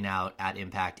working out at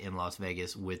Impact in Las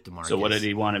Vegas with DeMarcus. So what did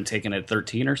he want him taken at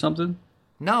 13 or something?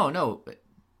 No.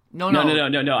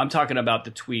 I'm talking about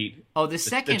the tweet. Oh, the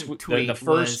second tweet the first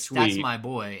was, tweet. "That's my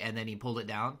boy," and then he pulled it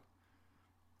down.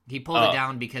 He pulled it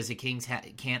down because the Kings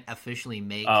can't officially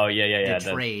make the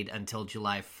trade until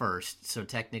July 1st. So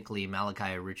technically,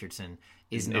 Malachi Richardson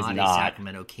is not a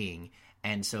Sacramento King.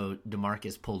 And so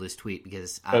DeMarcus pulled his tweet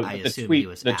because I assume he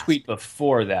was the asked. tweet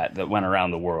before that went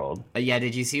around the world. Yeah,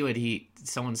 did you see what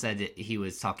someone said that he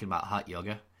was talking about hot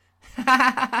yoga?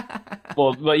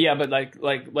 But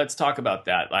let's talk about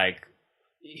that. Like,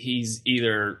 he's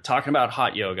either talking about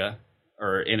hot yoga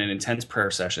or in an intense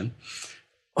prayer session,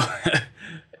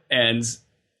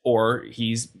 or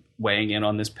he's weighing in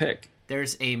on this pick.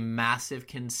 There's a massive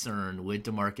concern with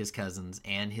DeMarcus Cousins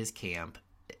and his camp.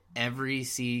 Every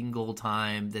single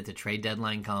time that the trade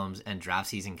deadline comes and draft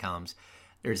season comes,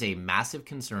 there's a massive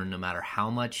concern. No matter how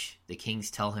much the Kings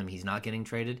tell him he's not getting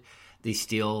traded, they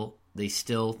still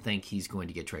think he's going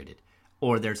to get traded,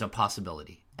 or there's a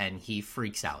possibility, and he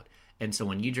freaks out. And so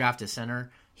when you draft a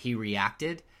center, he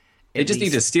reacted. They just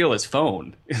need to steal his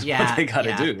phone. Yeah, what they got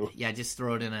to do. Yeah, just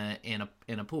throw it in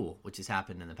a pool, which has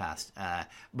happened in the past.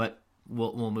 But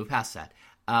we'll move past that.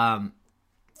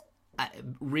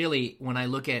 Really, when I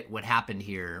look at what happened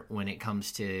here, when it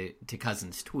comes to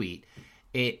Cousins' tweet,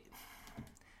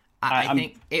 I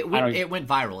think it went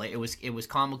viral. It was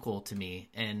comical to me,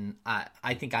 and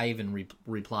I think I even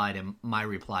replied, and my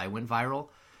reply went viral.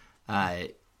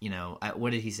 What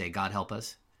did he say? God help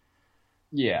us.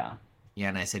 Yeah. Yeah,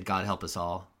 and I said, God help us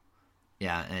all.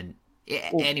 Yeah, and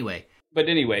anyway. But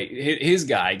anyway, his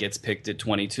guy gets picked at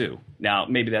 22. Now,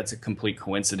 maybe that's a complete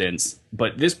coincidence,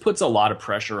 but this puts a lot of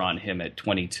pressure on him at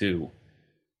 22,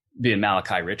 being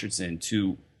Malachi Richardson,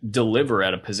 to deliver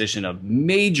at a position of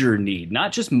major need,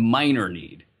 not just minor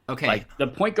need. Okay. Like the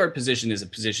point guard position is a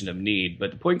position of need,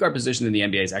 but the point guard position in the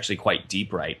NBA is actually quite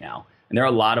deep right now. And there are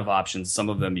a lot of options. Some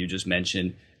of them you just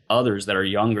mentioned, others that are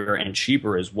younger and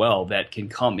cheaper as well that can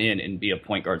come in and be a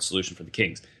point guard solution for the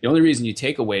Kings. The only reason you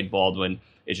take a Wade Baldwin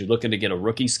is you're looking to get a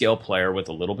rookie scale player with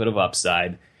a little bit of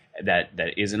upside that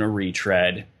isn't a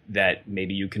retread that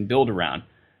maybe you can build around.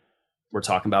 We're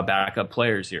talking about backup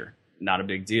players here. Not a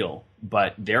big deal.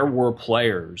 But there were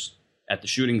players at the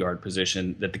shooting guard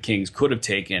position that the Kings could have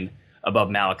taken above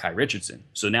Malachi Richardson.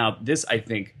 So now this, I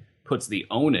think, puts the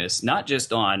onus not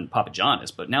just on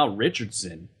Papagiannis, but now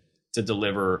Richardson to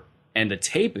deliver, and the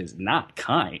tape is not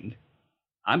kind.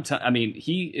 I mean,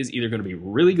 he is either going to be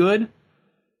really good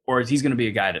or he's going to be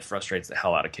a guy that frustrates the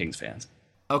hell out of Kings fans.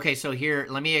 Okay, so here,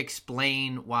 let me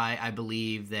explain why I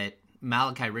believe that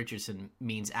Malachi Richardson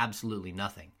means absolutely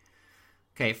nothing.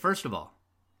 Okay, first of all,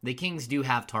 the Kings do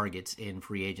have targets in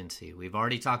free agency. We've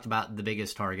already talked about the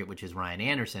biggest target, which is Ryan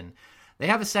Anderson. They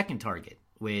have a second target,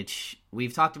 which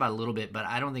we've talked about a little bit, but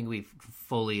I don't think we've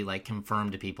fully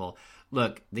confirmed to people.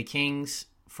 Look, the Kings,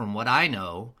 from what I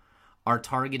know, are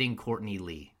targeting Courtney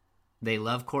Lee. They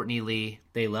love Courtney Lee.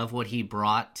 They love what he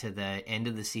brought to the end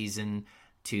of the season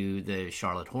to the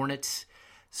Charlotte Hornets.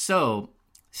 So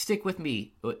stick with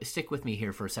me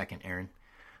here for a second, Aaron.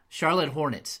 Charlotte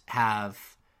Hornets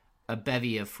have a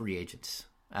bevy of free agents.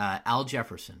 Al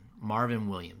Jefferson, Marvin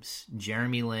Williams,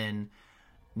 Jeremy Lin,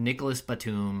 Nicholas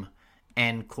Batum,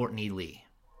 and Courtney Lee.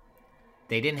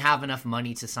 They didn't have enough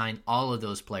money to sign all of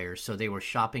those players, so they were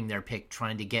shopping their pick,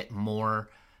 trying to get more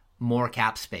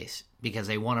cap space because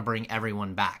they want to bring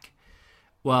everyone back.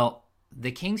 Well,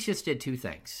 the Kings just did two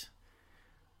things.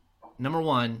 Number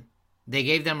one, they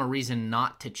gave them a reason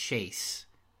not to chase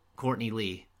Courtney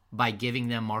Lee by giving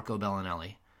them Marco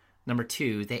Bellinelli. Number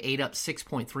two, they ate up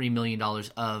 $6.3 million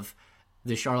of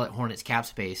the Charlotte Hornets cap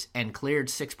space and cleared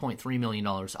 $6.3 million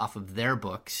off of their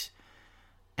books.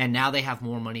 And now they have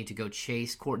more money to go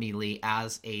chase Courtney Lee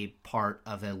as a part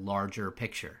of a larger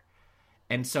picture.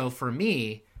 And so for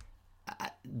me,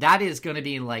 that is going to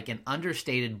be an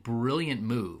understated, brilliant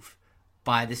move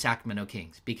by the Sacramento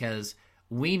Kings because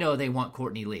we know they want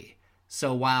Courtney Lee.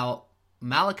 So while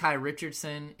Malachi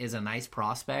Richardson is a nice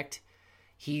prospect,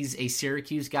 he's a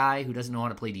Syracuse guy who doesn't know how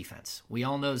to play defense. We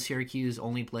all know Syracuse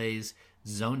only plays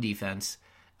zone defense.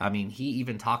 I mean, he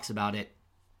even talks about it.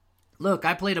 Look,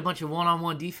 I played a bunch of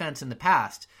one-on-one defense in the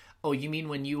past. Oh, you mean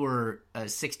when you were a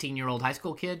 16-year-old high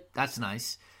school kid? That's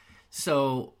nice.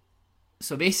 So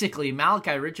basically,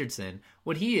 Malachi Richardson,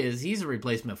 what he is, he's a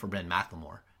replacement for Ben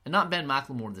McLemore. And not Ben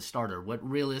McLemore, the starter, what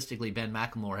realistically Ben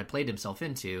McLemore had played himself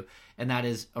into, and that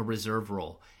is a reserve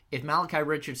role. If Malachi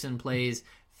Richardson plays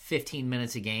 15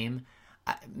 minutes a game,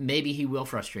 maybe he will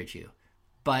frustrate you.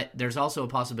 But there's also a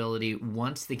possibility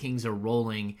once the Kings are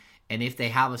rolling, and if they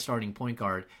have a starting point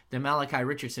guard, then Malachi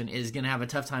Richardson is going to have a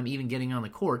tough time even getting on the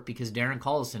court because Darren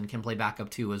Collison can play backup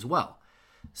too as well.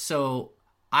 So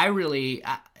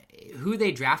who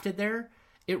they drafted there,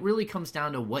 it really comes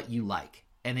down to what you like.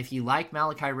 And if you like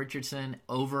Malachi Richardson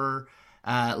over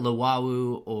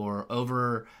Luwawu or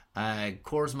over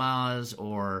Korsmaz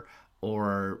or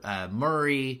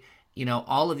Murray,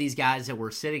 all of these guys that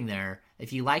were sitting there,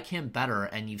 if you like him better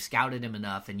and you've scouted him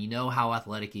enough and you know how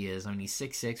athletic he is, I mean, he's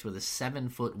 6'6" with a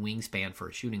 7-foot wingspan for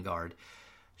a shooting guard.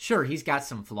 Sure, he's got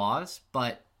some flaws,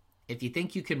 but if you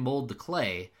think you can mold the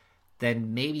clay,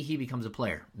 then maybe he becomes a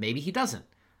player. Maybe he doesn't.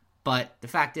 But the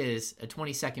fact is, a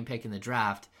 22nd pick in the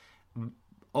draft,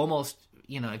 almost,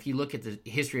 if you look at the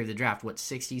history of the draft,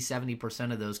 60,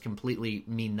 70% of those completely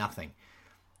mean nothing.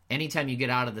 Anytime you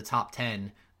get out of the top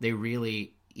 10, they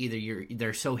really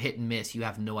they're so hit and miss, you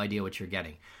have no idea what you're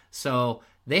getting. So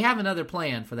they have another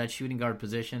plan for that shooting guard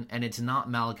position, and it's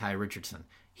not Malachi Richardson.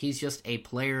 He's just a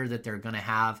player that they're going to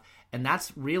have, and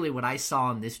that's really what I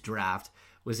saw in this draft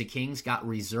was the Kings got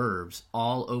reserves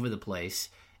all over the place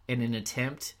in an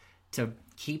attempt to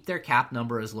keep their cap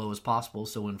number as low as possible.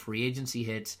 So when free agency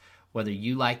hits, whether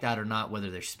you like that or not,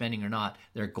 whether they're spending or not,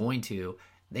 they're going to.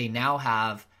 They now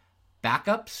have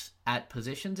backups at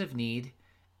positions of need,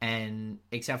 and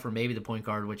except for maybe the point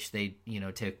guard, which they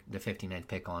took the 59th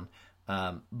pick on.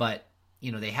 But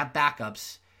they have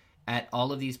backups at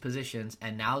all of these positions,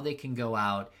 and now they can go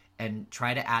out and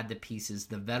try to add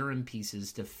the veteran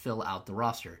pieces to fill out the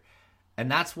roster.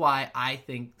 And that's why I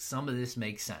think some of this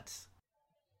makes sense.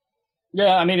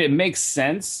 Yeah, I mean, it makes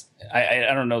sense.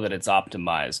 I don't know that it's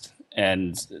optimized.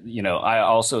 And, I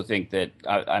also think that,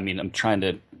 I'm trying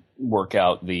to work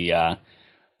out the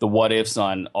what ifs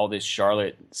on all this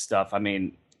Charlotte stuff. I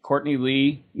mean, Courtney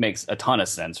Lee makes a ton of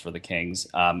sense for the Kings.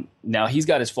 Now, he's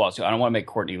got his flaws, too. I don't want to make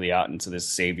Courtney Lee out into this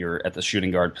savior at the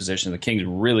shooting guard position. The Kings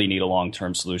really need a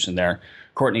long-term solution there.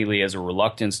 Courtney Lee has a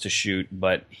reluctance to shoot,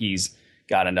 but he's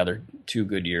got another 2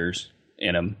 good years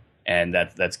in him, and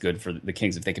that's good for the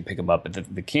Kings if they can pick him up. But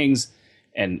the Kings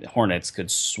and Hornets could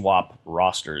swap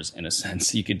rosters in a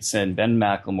sense. You could send Ben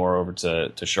McLemore over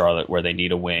to Charlotte where they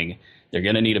need a wing. They're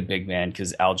going to need a big man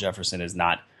because Al Jefferson is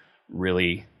not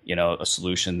really, a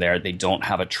solution there. They don't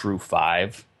have a true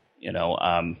 5,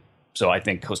 so I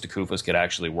think Kosta Koufos could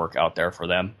actually work out there for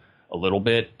them a little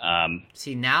bit.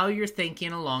 See, now you're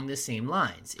thinking along the same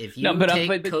lines. If you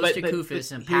take Kosta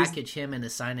Koufos and package him in a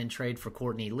sign and trade for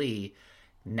Courtney Lee,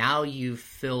 now you've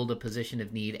filled a position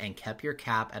of need and kept your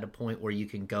cap at a point where you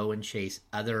can go and chase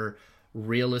other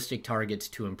realistic targets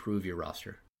to improve your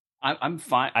roster. I'm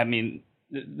fine. I mean,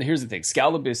 here's the thing.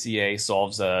 Skal Labissière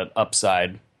solves a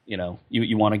upside.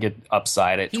 You want to get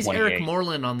upside at 28. He's Eric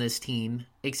Moreland on this team,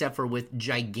 except for with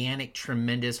gigantic,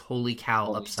 tremendous, holy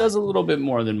cow upside. He does a little bit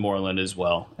more than Moreland as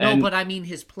well. No, but I mean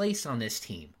his place on this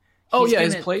team.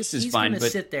 His place is fine. He's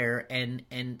going to sit there and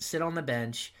sit on the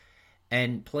bench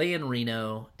and play in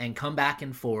Reno and come back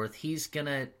and forth. He's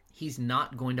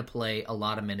not going to play a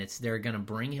lot of minutes. They're going to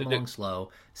bring him along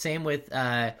slow. Same with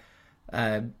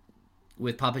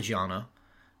Papagiano.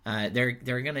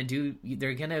 They're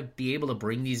gonna be able to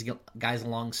bring these guys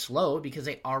along slow because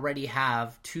they already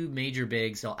have 2 major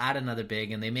bigs. They'll add another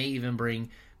big, and they may even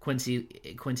bring Quincy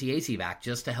Acy back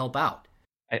just to help out.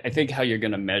 I think how you're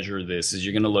going to measure this is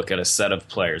you're going to look at a set of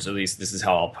players. At least this is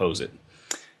how I'll pose it: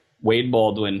 Wade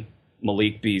Baldwin,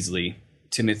 Malik Beasley,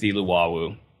 Timothy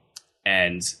Luwawu,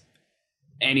 and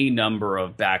any number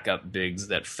of backup bigs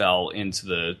that fell into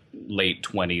the late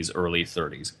 20s, early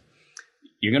 30s.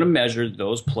 You're going to measure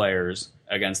those players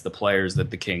against the players that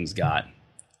the Kings got.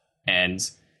 And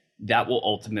that will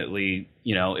ultimately,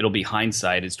 it'll be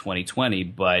hindsight is 2020,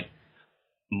 but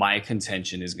my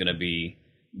contention is going to be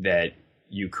that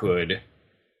you could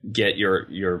get your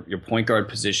point guard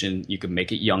position, you could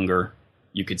make it younger,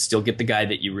 you could still get the guy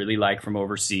that you really like from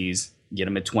overseas, get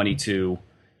him at 22,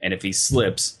 and if he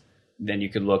slips, then you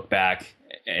could look back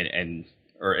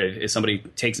or if somebody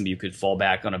takes him, you could fall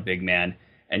back on a big man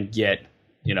and get,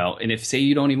 and if say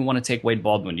you don't even want to take Wade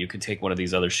Baldwin, you could take one of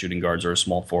these other shooting guards or a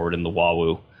small forward in the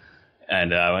Luwawu.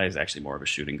 And he's actually more of a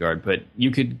shooting guard, but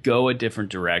you could go a different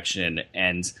direction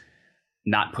and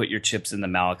not put your chips in the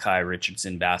Malachi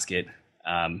Richardson basket.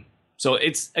 So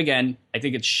it's, again, I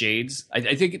think it's shades.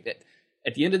 I think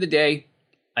at the end of the day,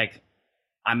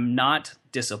 I'm not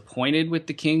disappointed with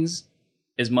the Kings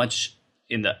as much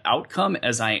in the outcome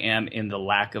as I am in the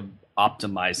lack of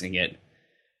optimizing it.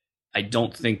 I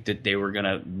don't think that they were going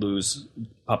to lose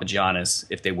Papagiannis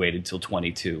if they waited till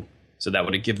 22. So that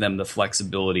would have given them the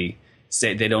flexibility.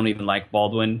 Say they don't even like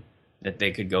Baldwin, that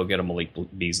they could go get a Malik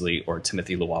Beasley or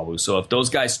Timothy Luwawu. So if those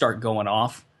guys start going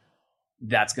off,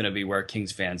 that's going to be where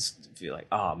Kings fans feel like,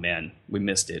 oh man, we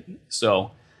missed it.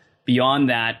 So beyond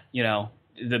that,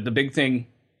 the big thing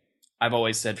I've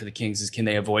always said for the Kings is, can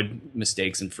they avoid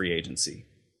mistakes in free agency?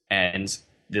 And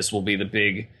this will be the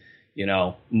big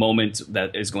moment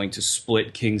that is going to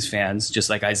split Kings fans, just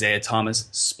like Isaiah Thomas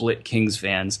split Kings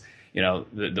fans.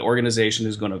 The organization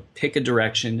is going to pick a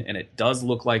direction, and it does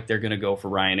look like they're going to go for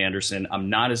Ryan Anderson. I'm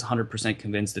not as 100%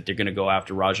 convinced that they're going to go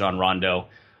after Rajon Rondo.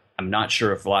 I'm not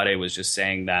sure if Vlade was just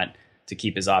saying that to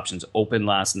keep his options open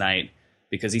last night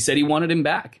because he said he wanted him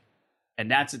back. And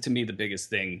that's, to me, the biggest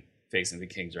thing facing the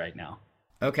Kings right now.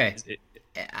 Okay.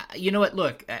 You know what?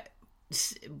 Look,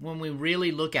 when we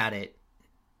really look at it,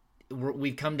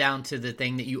 we've come down to the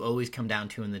thing that you always come down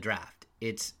to in the draft.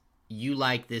 It's you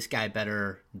like this guy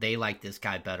better, they like this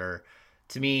guy better.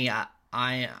 To me,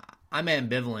 I'm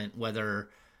ambivalent whether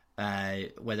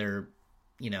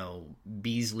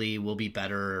Beasley will be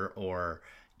better or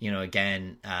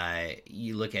again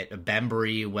you look at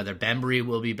Bembry, whether Bembry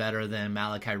will be better than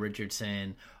Malachi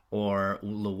Richardson or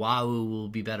Luwawu will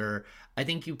be better. I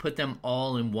think you put them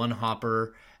all in one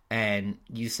hopper and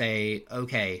you say,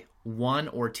 okay, 1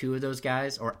 or 2 of those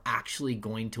guys are actually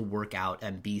going to work out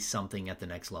and be something at the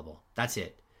next level. That's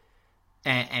it.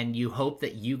 And you hope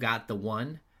that you got the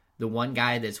one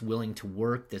guy that's willing to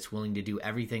work, that's willing to do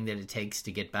everything that it takes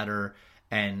to get better,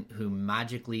 and who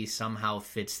magically somehow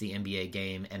fits the NBA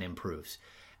game and improves.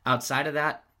 Outside of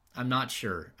that, I'm not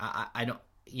sure. I don't,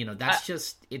 that's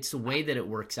just, it's the way that it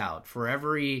works out. For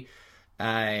every,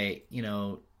 Giannis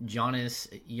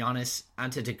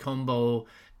Antetokounmpo,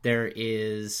 there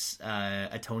is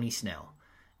a Tony Snell.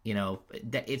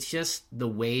 It's just the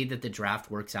way that the draft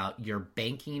works out. You're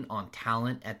banking on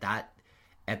talent at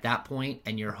at that point,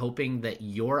 and you're hoping that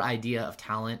your idea of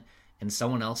talent and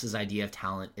someone else's idea of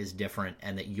talent is different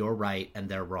and that you're right and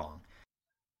they're wrong.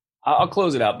 I'll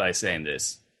close it out by saying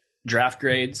this. Draft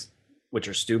grades, which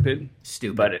are stupid.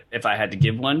 But if I had to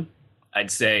give one, I'd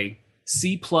say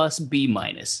C plus B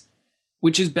minus,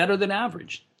 which is better than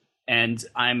average. And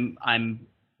I'm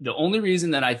the only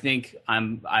reason that I think I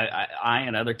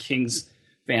and other Kings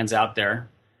fans out there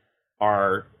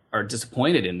are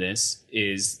disappointed in this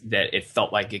is that it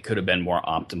felt like it could have been more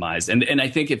optimized. And I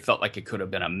think it felt like it could have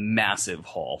been a massive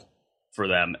haul for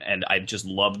them. And I just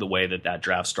love the way that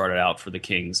draft started out for the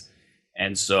Kings.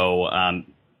 And so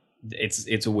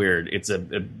it's weird.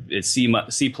 It's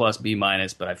C plus B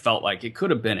minus, but I felt like it could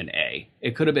have been an A.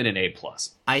 It could have been an A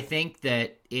plus. I think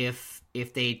that if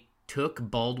they took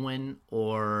Baldwin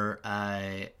or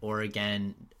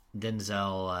again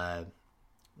Denzel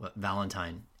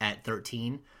Valentine at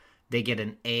 13, they get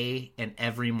an A in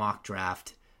every mock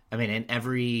draft. I mean, in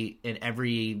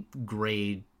every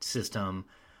grade system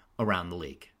around the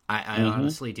league. I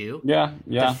honestly do. Yeah.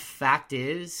 The fact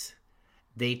is,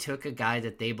 they took a guy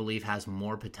that they believe has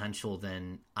more potential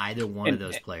than either one of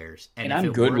those players. And if I'm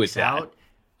it good works with that. out,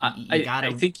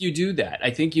 I think you do that. I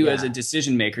think you, as a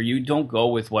decision maker, you don't go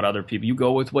with what other people, you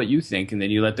go with what you think, and then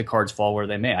you let the cards fall where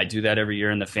they may. I do that every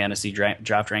year in the fantasy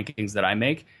draft rankings that I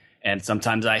make, and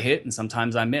sometimes I hit and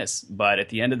sometimes I miss. But at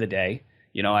the end of the day,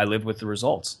 I live with the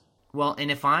results. Well,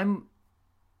 and if I'm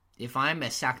a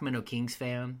Sacramento Kings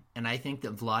fan, and I think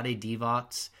that Vlade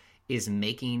Divac is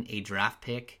making a draft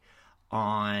pick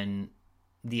on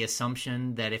the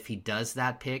assumption that if he does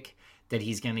that pick, that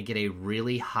he's going to get a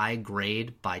really high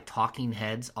grade by talking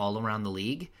heads all around the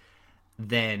league,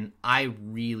 then I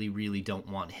really, really don't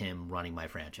want him running my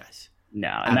franchise. No,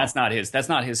 and that's not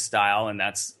his style, and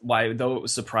that's why, though it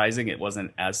was surprising, it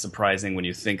wasn't as surprising when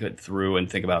you think it through and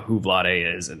think about who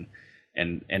Vlade is and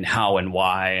how and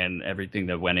why and everything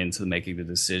that went into making the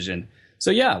decision.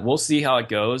 So yeah, we'll see how it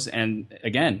goes. And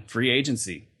again, free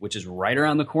agency, which is right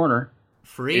around the corner.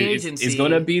 Free agency is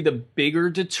going to be the bigger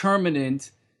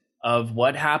determinant of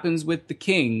what happens with the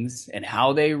Kings and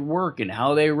how they work and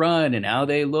how they run and how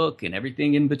they look and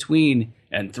everything in between.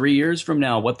 And 3 years from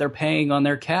now, what they're paying on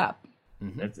their cap.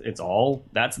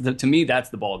 Mm-hmm. To me, that's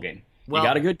the ball game. Well, you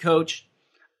got a good coach.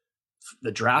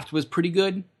 The draft was pretty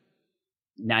good.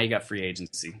 Now you got free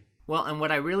agency. Well, and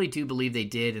what I really do believe they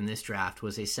did in this draft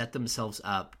was they set themselves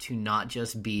up to not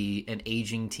just be an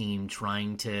aging team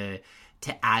trying to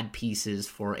add pieces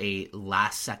for a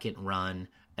last-second run,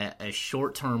 a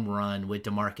short-term run with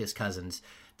DeMarcus Cousins.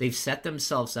 They've set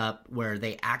themselves up where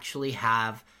they actually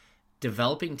have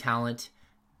developing talent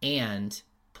and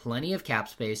plenty of cap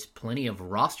space, plenty of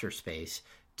roster space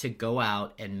to go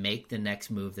out and make the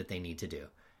next move that they need to do.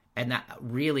 And that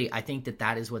really, I think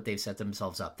that is what they've set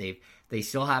themselves up. They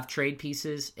still have trade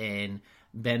pieces in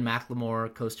Ben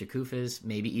McLemore, Costa Koufos,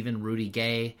 maybe even Rudy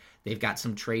Gay. They've got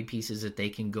some trade pieces that they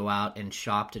can go out and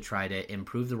shop to try to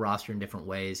improve the roster in different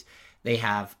ways. They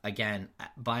have, again,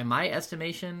 by my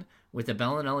estimation, with the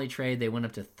Bellinelli trade, they went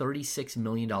up to $36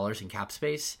 million in cap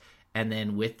space. And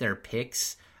then with their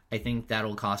picks, I think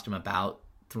that'll cost them about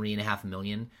 $3.5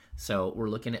 million. So we're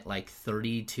looking at like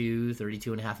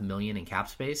 $32.5 million in cap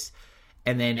space.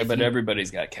 And then,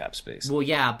 everybody's got cap space. Well,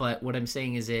 yeah, but what I'm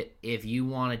saying is that if you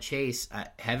want to chase,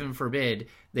 heaven forbid,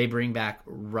 they bring back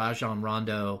Rajon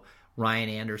Rondo, Ryan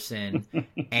Anderson,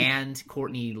 and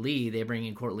Courtney Lee. They bring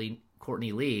in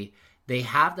Courtney Lee. They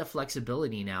have the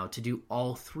flexibility now to do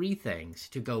all three things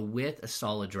to go with a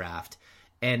solid draft.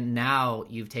 And now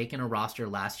you've taken a roster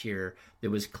last year that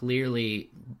was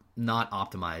clearly not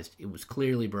optimized. It was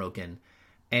clearly broken.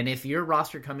 And if your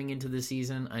roster coming into the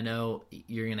season, I know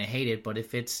you're going to hate it, but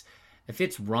if it's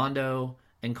Rondo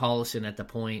and Collison at the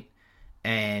point,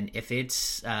 and if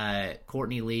it's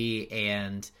Courtney Lee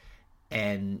and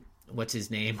what's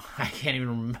his name? I can't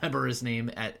even remember his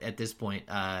name at this point.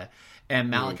 And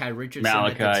Malachi Richardson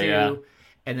at the 2. Yeah.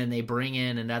 And then they bring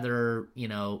in another,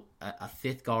 a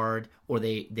fifth guard, or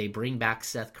they bring back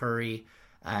Seth Curry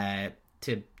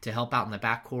to help out in the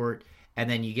backcourt. And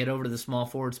then you get over to the small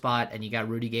forward spot, and you got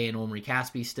Rudy Gay and Omri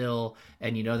Caspi still,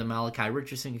 and that Malachi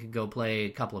Richardson could go play a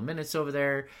couple of minutes over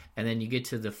there. And then you get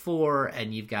to the 4,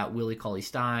 and you've got Willie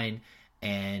Cauley-Stein,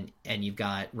 and you've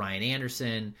got Ryan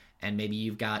Anderson, and maybe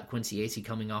you've got Quincy Acey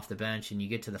coming off the bench, and you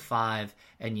get to the 5,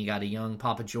 and you got a young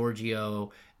Papa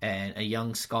Giorgio and a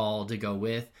young Skull to go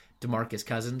with DeMarcus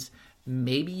Cousins.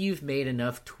 Maybe you've made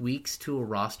enough tweaks to a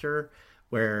roster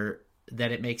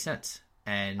that it makes sense.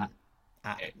 And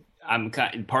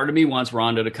part of me wants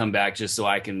Rondo to come back just so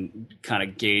I can kind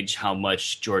of gauge how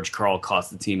much George Karl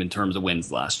cost the team in terms of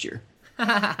wins last year.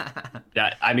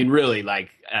 I mean, really, like,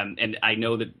 and I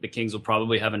know that the Kings will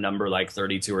probably have a number like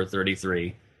 32 or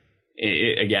 33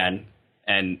 again.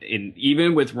 And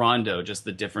even with Rondo, just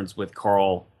the difference with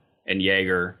Carl and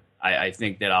Jaeger, I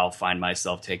think that I'll find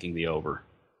myself taking the over.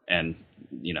 And,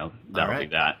 that'll be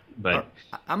that. But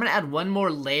I'm going to add one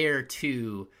more layer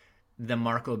to the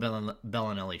Marco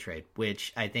Bellinelli trade,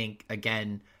 which I think,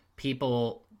 again,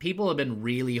 people have been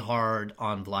really hard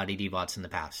on Vlade Divac in the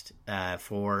past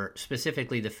for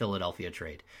specifically the Philadelphia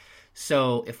trade.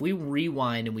 So if we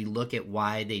rewind and we look at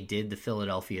why they did the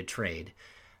Philadelphia trade,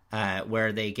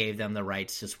 where they gave them the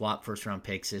rights to swap first-round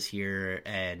picks this year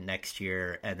and next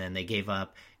year, and then they gave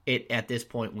up it. At this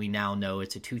point, we now know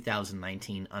it's a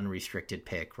 2019 unrestricted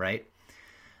pick, right?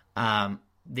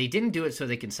 They didn't do it so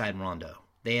they could sign Rondo.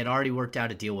 They had already worked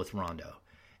out a deal with Rondo.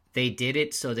 They did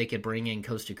it so they could bring in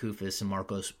Kosta Koufos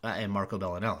and Marco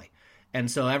Bellinelli. And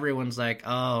so everyone's like,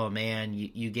 oh, man,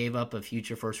 you gave up a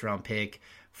future first-round pick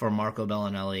for Marco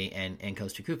Bellinelli and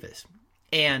Kosta Koufos.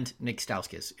 And Nick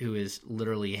Stauskas, who is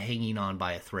literally hanging on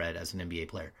by a thread as an NBA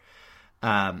player.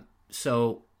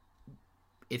 So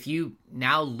if you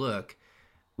now look,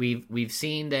 we've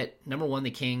seen that, number one,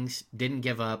 the Kings didn't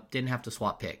give up, didn't have to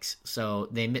swap picks. So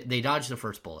they dodged the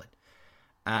first bullet.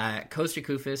 Kosta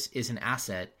Koufos is an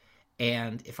asset.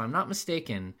 And if I'm not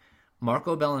mistaken,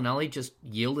 Marco Bellinelli just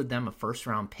yielded them a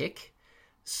first-round pick.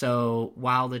 So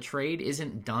while the trade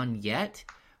isn't done yet,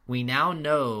 we now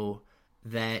know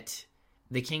that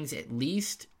the Kings at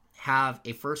least have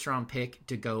a first-round pick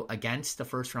to go against the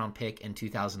first-round pick in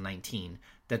 2019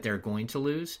 that they're going to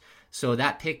lose. So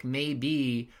that pick may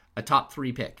be a top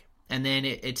 3 pick. And then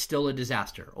it's still a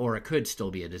disaster, or it could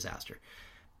still be a disaster.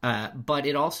 But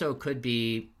it also could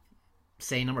be,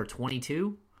 say, number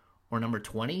 22 or number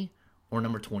 20 or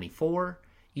number 24.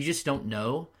 You just don't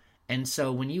know. And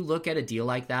so when you look at a deal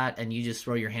like that and you just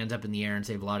throw your hands up in the air and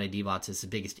say Vlade Divac is the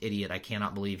biggest idiot, I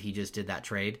cannot believe he just did that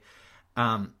trade.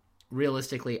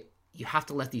 Realistically, you have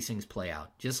to let these things play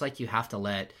out. Just like you have to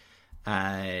let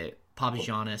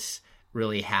Papagiannis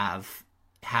really have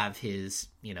his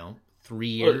 3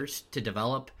 years to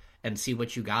develop and see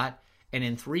what you got. And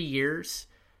in 3 years,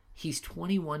 he's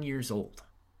 21 years old.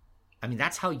 I mean,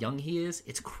 that's how young he is.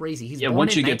 It's crazy. He's born in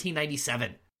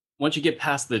 1997. Once you get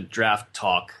past the draft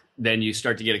talk, then you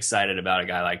start to get excited about a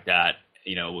guy like that,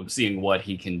 seeing what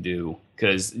he can do.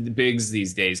 Because the bigs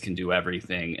these days can do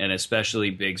everything, and especially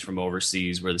bigs from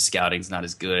overseas where the scouting's not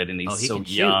as good and he's so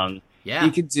young. Shoot.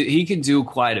 Yeah, he can do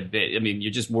quite a bit. I mean,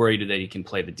 you're just worried that he can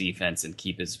play the defense and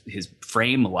keep his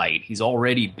frame light. He's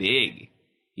already big.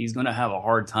 He's going to have a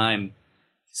hard time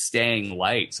staying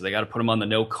light, so they got to put him on the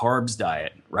no carbs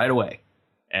diet right away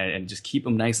and just keep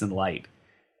him nice and light.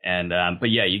 And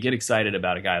but yeah, you get excited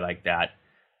about a guy like that.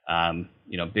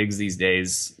 Bigs these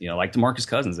days, like DeMarcus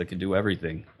Cousins, that can do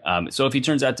everything. So if he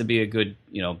turns out to be a good,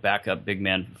 backup big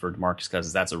man for DeMarcus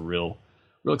Cousins, that's a real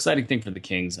exciting thing for the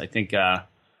Kings. I think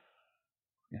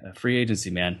free agency,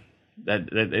 man,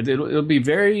 it'll be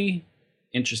very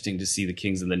interesting to see the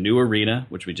Kings in the new arena,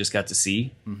 which we just got to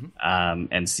see,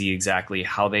 and see exactly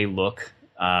how they look,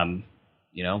 when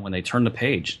they turn the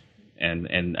page.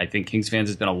 And I think Kings fans,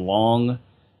 it's been a long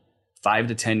 5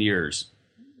 to 10 years,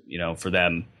 for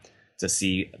them to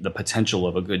see the potential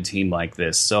of a good team like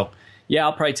this. So yeah,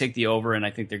 I'll probably take the over, and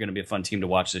I think they're going to be a fun team to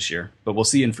watch this year, but we'll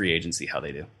see in free agency how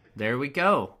they do. There we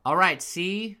go. All right,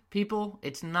 see, people,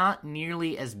 it's not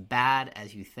nearly as bad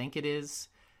as you think it is.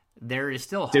 There is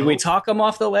still hope. Did we talk them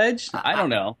off the ledge? I don't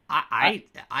know. I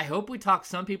hope we talk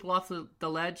some people off the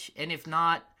ledge, and if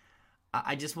not,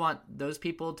 I just want those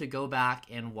people to go back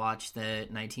and watch the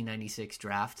 1996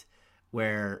 draft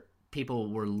where people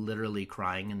were literally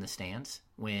crying in the stands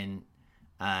when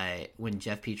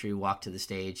Jeff Petrie walked to the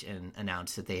stage and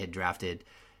announced that they had drafted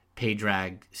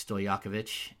Predrag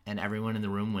Stojakovic, and everyone in the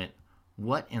room went,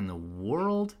 "What in the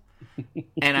world?"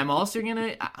 And I'm also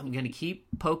gonna keep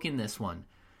poking this one.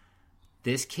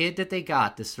 This kid that they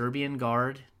got, the Serbian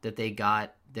guard that they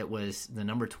got, that was the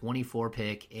number 24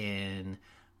 pick in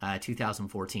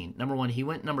 2014. Number one, he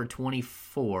went number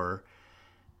 24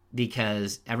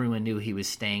 because everyone knew he was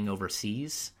staying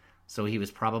overseas. So he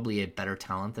was probably a better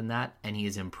talent than that, and he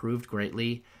has improved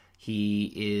greatly.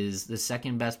 He is the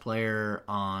second best player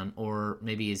on, or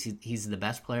maybe he's the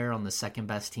best player on the second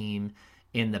best team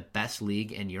in the best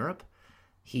league in Europe.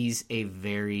 He's a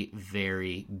very,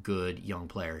 very good young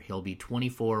player. He'll be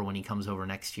 24 when he comes over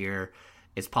next year.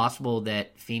 It's possible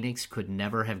that Phoenix could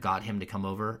never have got him to come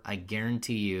over. I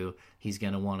guarantee you he's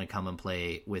going to want to come and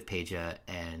play with Peja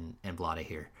and Vlade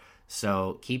here.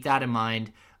 So keep that in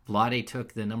mind. Vlade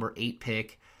took the number 8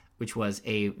 pick which was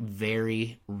a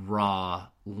very raw,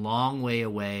 long way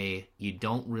away. You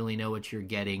don't really know what you're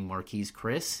getting, Marquise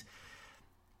Chris,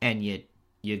 and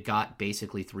you got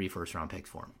basically 3 first-round picks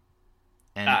for him.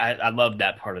 And I loved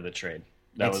that part of the trade.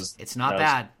 It's not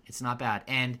bad. It's not bad.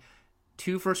 And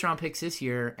 2 first-round picks this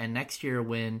year, and next year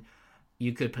when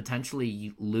you could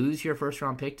potentially lose your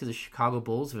first-round pick to the Chicago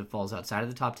Bulls if it falls outside of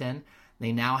the top 10,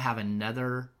 they now have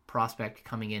another prospect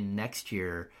coming in next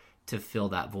year to fill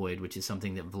that void, which is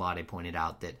something that Vlade pointed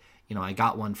out, that, you know, I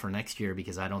got one for next year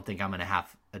because I don't think I'm going to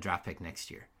have a draft pick next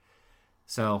year.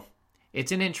 So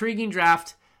it's an intriguing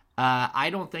draft. I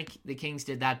don't think the Kings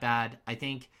did that bad. I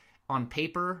think on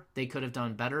paper they could have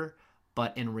done better,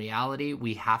 but in reality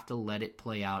we have to let it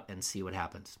play out and see what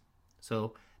happens.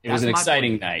 So it was an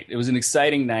exciting night. It was an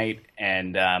exciting night,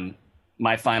 and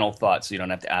my final thought, so you don't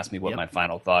have to ask me what my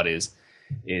final thought is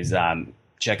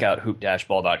check out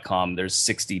hoop-ball.com. There's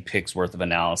 60 picks worth of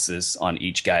analysis on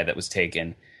each guy that was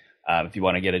taken. If you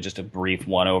want to get just a brief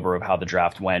one-over of how the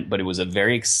draft went. But it was a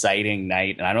very exciting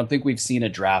night, and I don't think we've seen a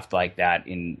draft like that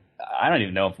I don't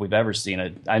even know if we've ever seen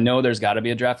it. I know there's got to be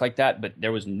a draft like that, but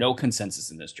there was no consensus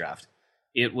in this draft.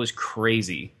 It was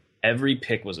crazy. Every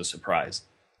pick was a surprise.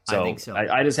 So I think so.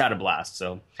 I just had a blast.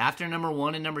 So after number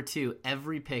 1 and number 2,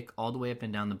 every pick all the way up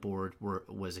and down the board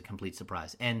was a complete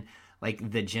surprise. And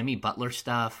like the Jimmy Butler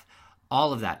stuff,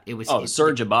 all of that. It was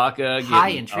Serge Ibaka, high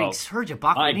intrigue. Serge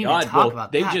Ibaka. My we didn't God, even talk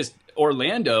about they that.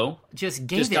 Orlando just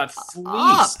got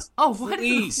fleeced. Oh, what?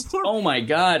 Fleeced. Oh my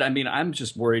God! I mean, I'm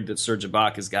just worried that Serge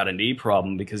Ibaka's got a knee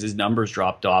problem because his numbers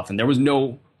dropped off, and there was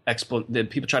no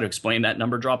people try to explain that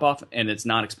number drop off, and it's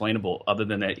not explainable other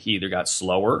than that he either got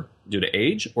slower due to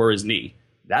age or his knee.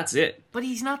 That's it. But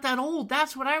he's not that old.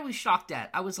 That's what I was shocked at.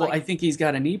 I was like, I think he's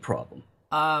got a knee problem.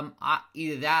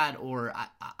 Either that or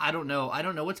I don't know. I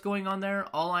don't know what's going on there.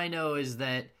 All I know is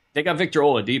that they got Victor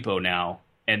Oladipo now,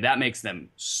 and that makes them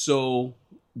so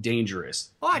dangerous.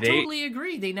 Oh, I totally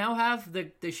agree. They now have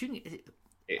the shooting.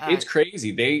 It's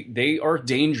crazy. They are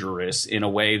dangerous in a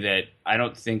way that I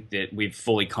don't think that we've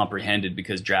fully comprehended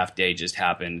because draft day just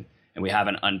happened and we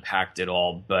haven't unpacked it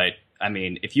all. But I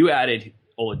mean, if you added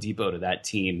Oladipo to that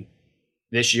team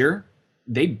this year,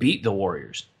 they beat the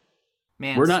Warriors.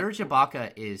 Man, Serge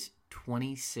Ibaka is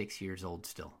 26 years old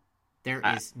still. There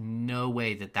is no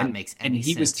way that makes any sense.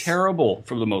 And he was terrible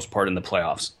for the most part in the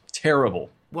playoffs.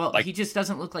 Terrible. Well, he just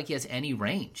doesn't look like he has any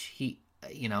range.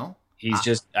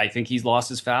 I think he's lost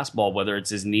his fastball, whether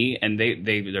it's his knee, and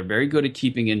they're very good at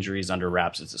keeping injuries under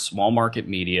wraps. It's a small market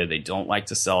media. They don't like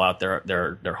to sell out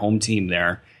their home team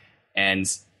there. And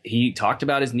he talked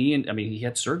about his knee, and I mean, he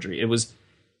had surgery.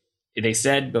 They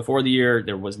said before the year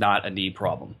there was not a knee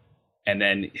problem. And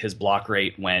then his block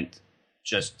rate went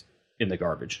just in the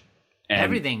garbage. And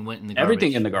everything went in the garbage.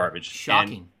 Everything in the garbage.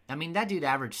 Shocking. I mean, that dude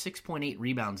averaged 6.8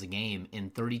 rebounds a game in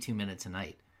 32 minutes a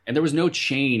night. And there was no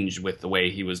change with the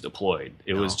way he was deployed.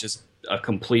 It was just a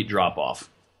complete drop-off.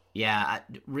 Yeah,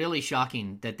 really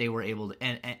shocking that they were able to.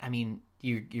 And I mean,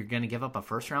 you're going to give up a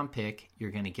first-round pick.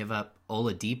 You're going to give up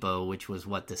Oladipo, which was,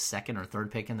 the second or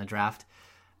third pick in the draft,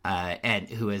 and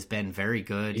who has been very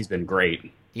good. He's been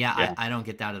great. Yeah. I don't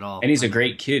get that at all. And he's a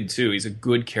great kid, too. He's a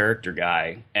good character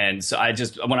guy. And so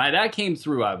when that came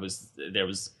through, I thought it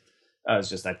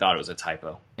was a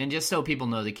typo. And just so people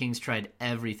know, the Kings tried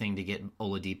everything to get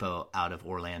Oladipo out of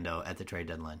Orlando at the trade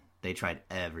deadline. They tried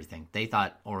everything. They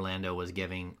thought Orlando was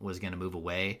going to move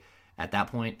away at that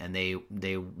point, and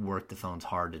they worked the phones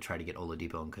hard to try to get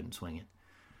Oladipo and couldn't swing it.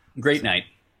 Great night.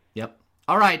 Yep.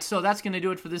 All right, so that's going to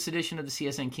do it for this edition of the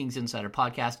CSN Kings Insider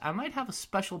Podcast. I might have a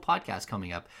special podcast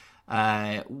coming up.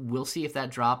 We'll see if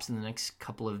that drops in the next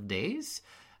couple of days.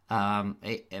 A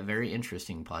very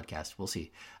interesting podcast. We'll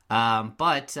see.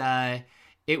 But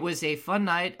it was a fun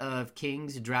night of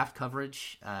Kings draft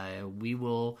coverage. We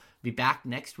will be back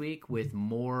next week with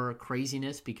more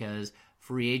craziness because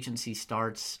free agency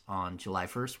starts on July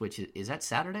 1st, which is that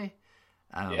Saturday?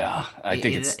 I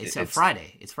think it's a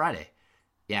Friday. It's Friday.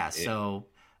 Yeah, so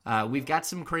we've got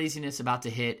some craziness about to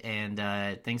hit,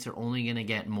 and things are only going to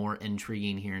get more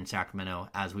intriguing here in Sacramento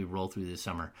as we roll through this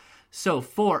summer. So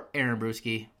for Aaron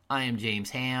Bruski, I am James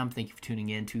Ham. Thank you for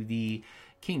tuning in to the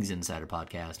Kings Insider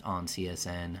Podcast on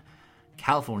CSN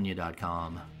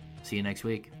California.com. See you next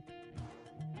week.